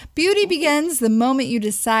 Beauty begins the moment you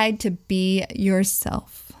decide to be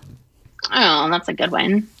yourself. Oh, that's a good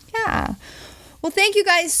one. Yeah. Well, thank you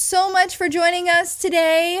guys so much for joining us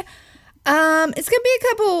today. It's going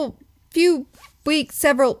to be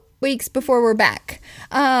several weeks before we're back.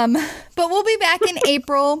 But we'll be back in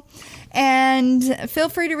April. And feel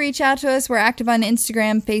free to reach out to us. We're active on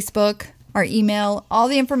Instagram, Facebook, our email. All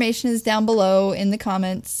the information is down below in the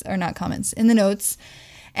comments, or not comments, in the notes.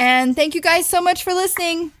 And thank you guys so much for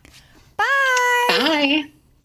listening. Bye. Bye.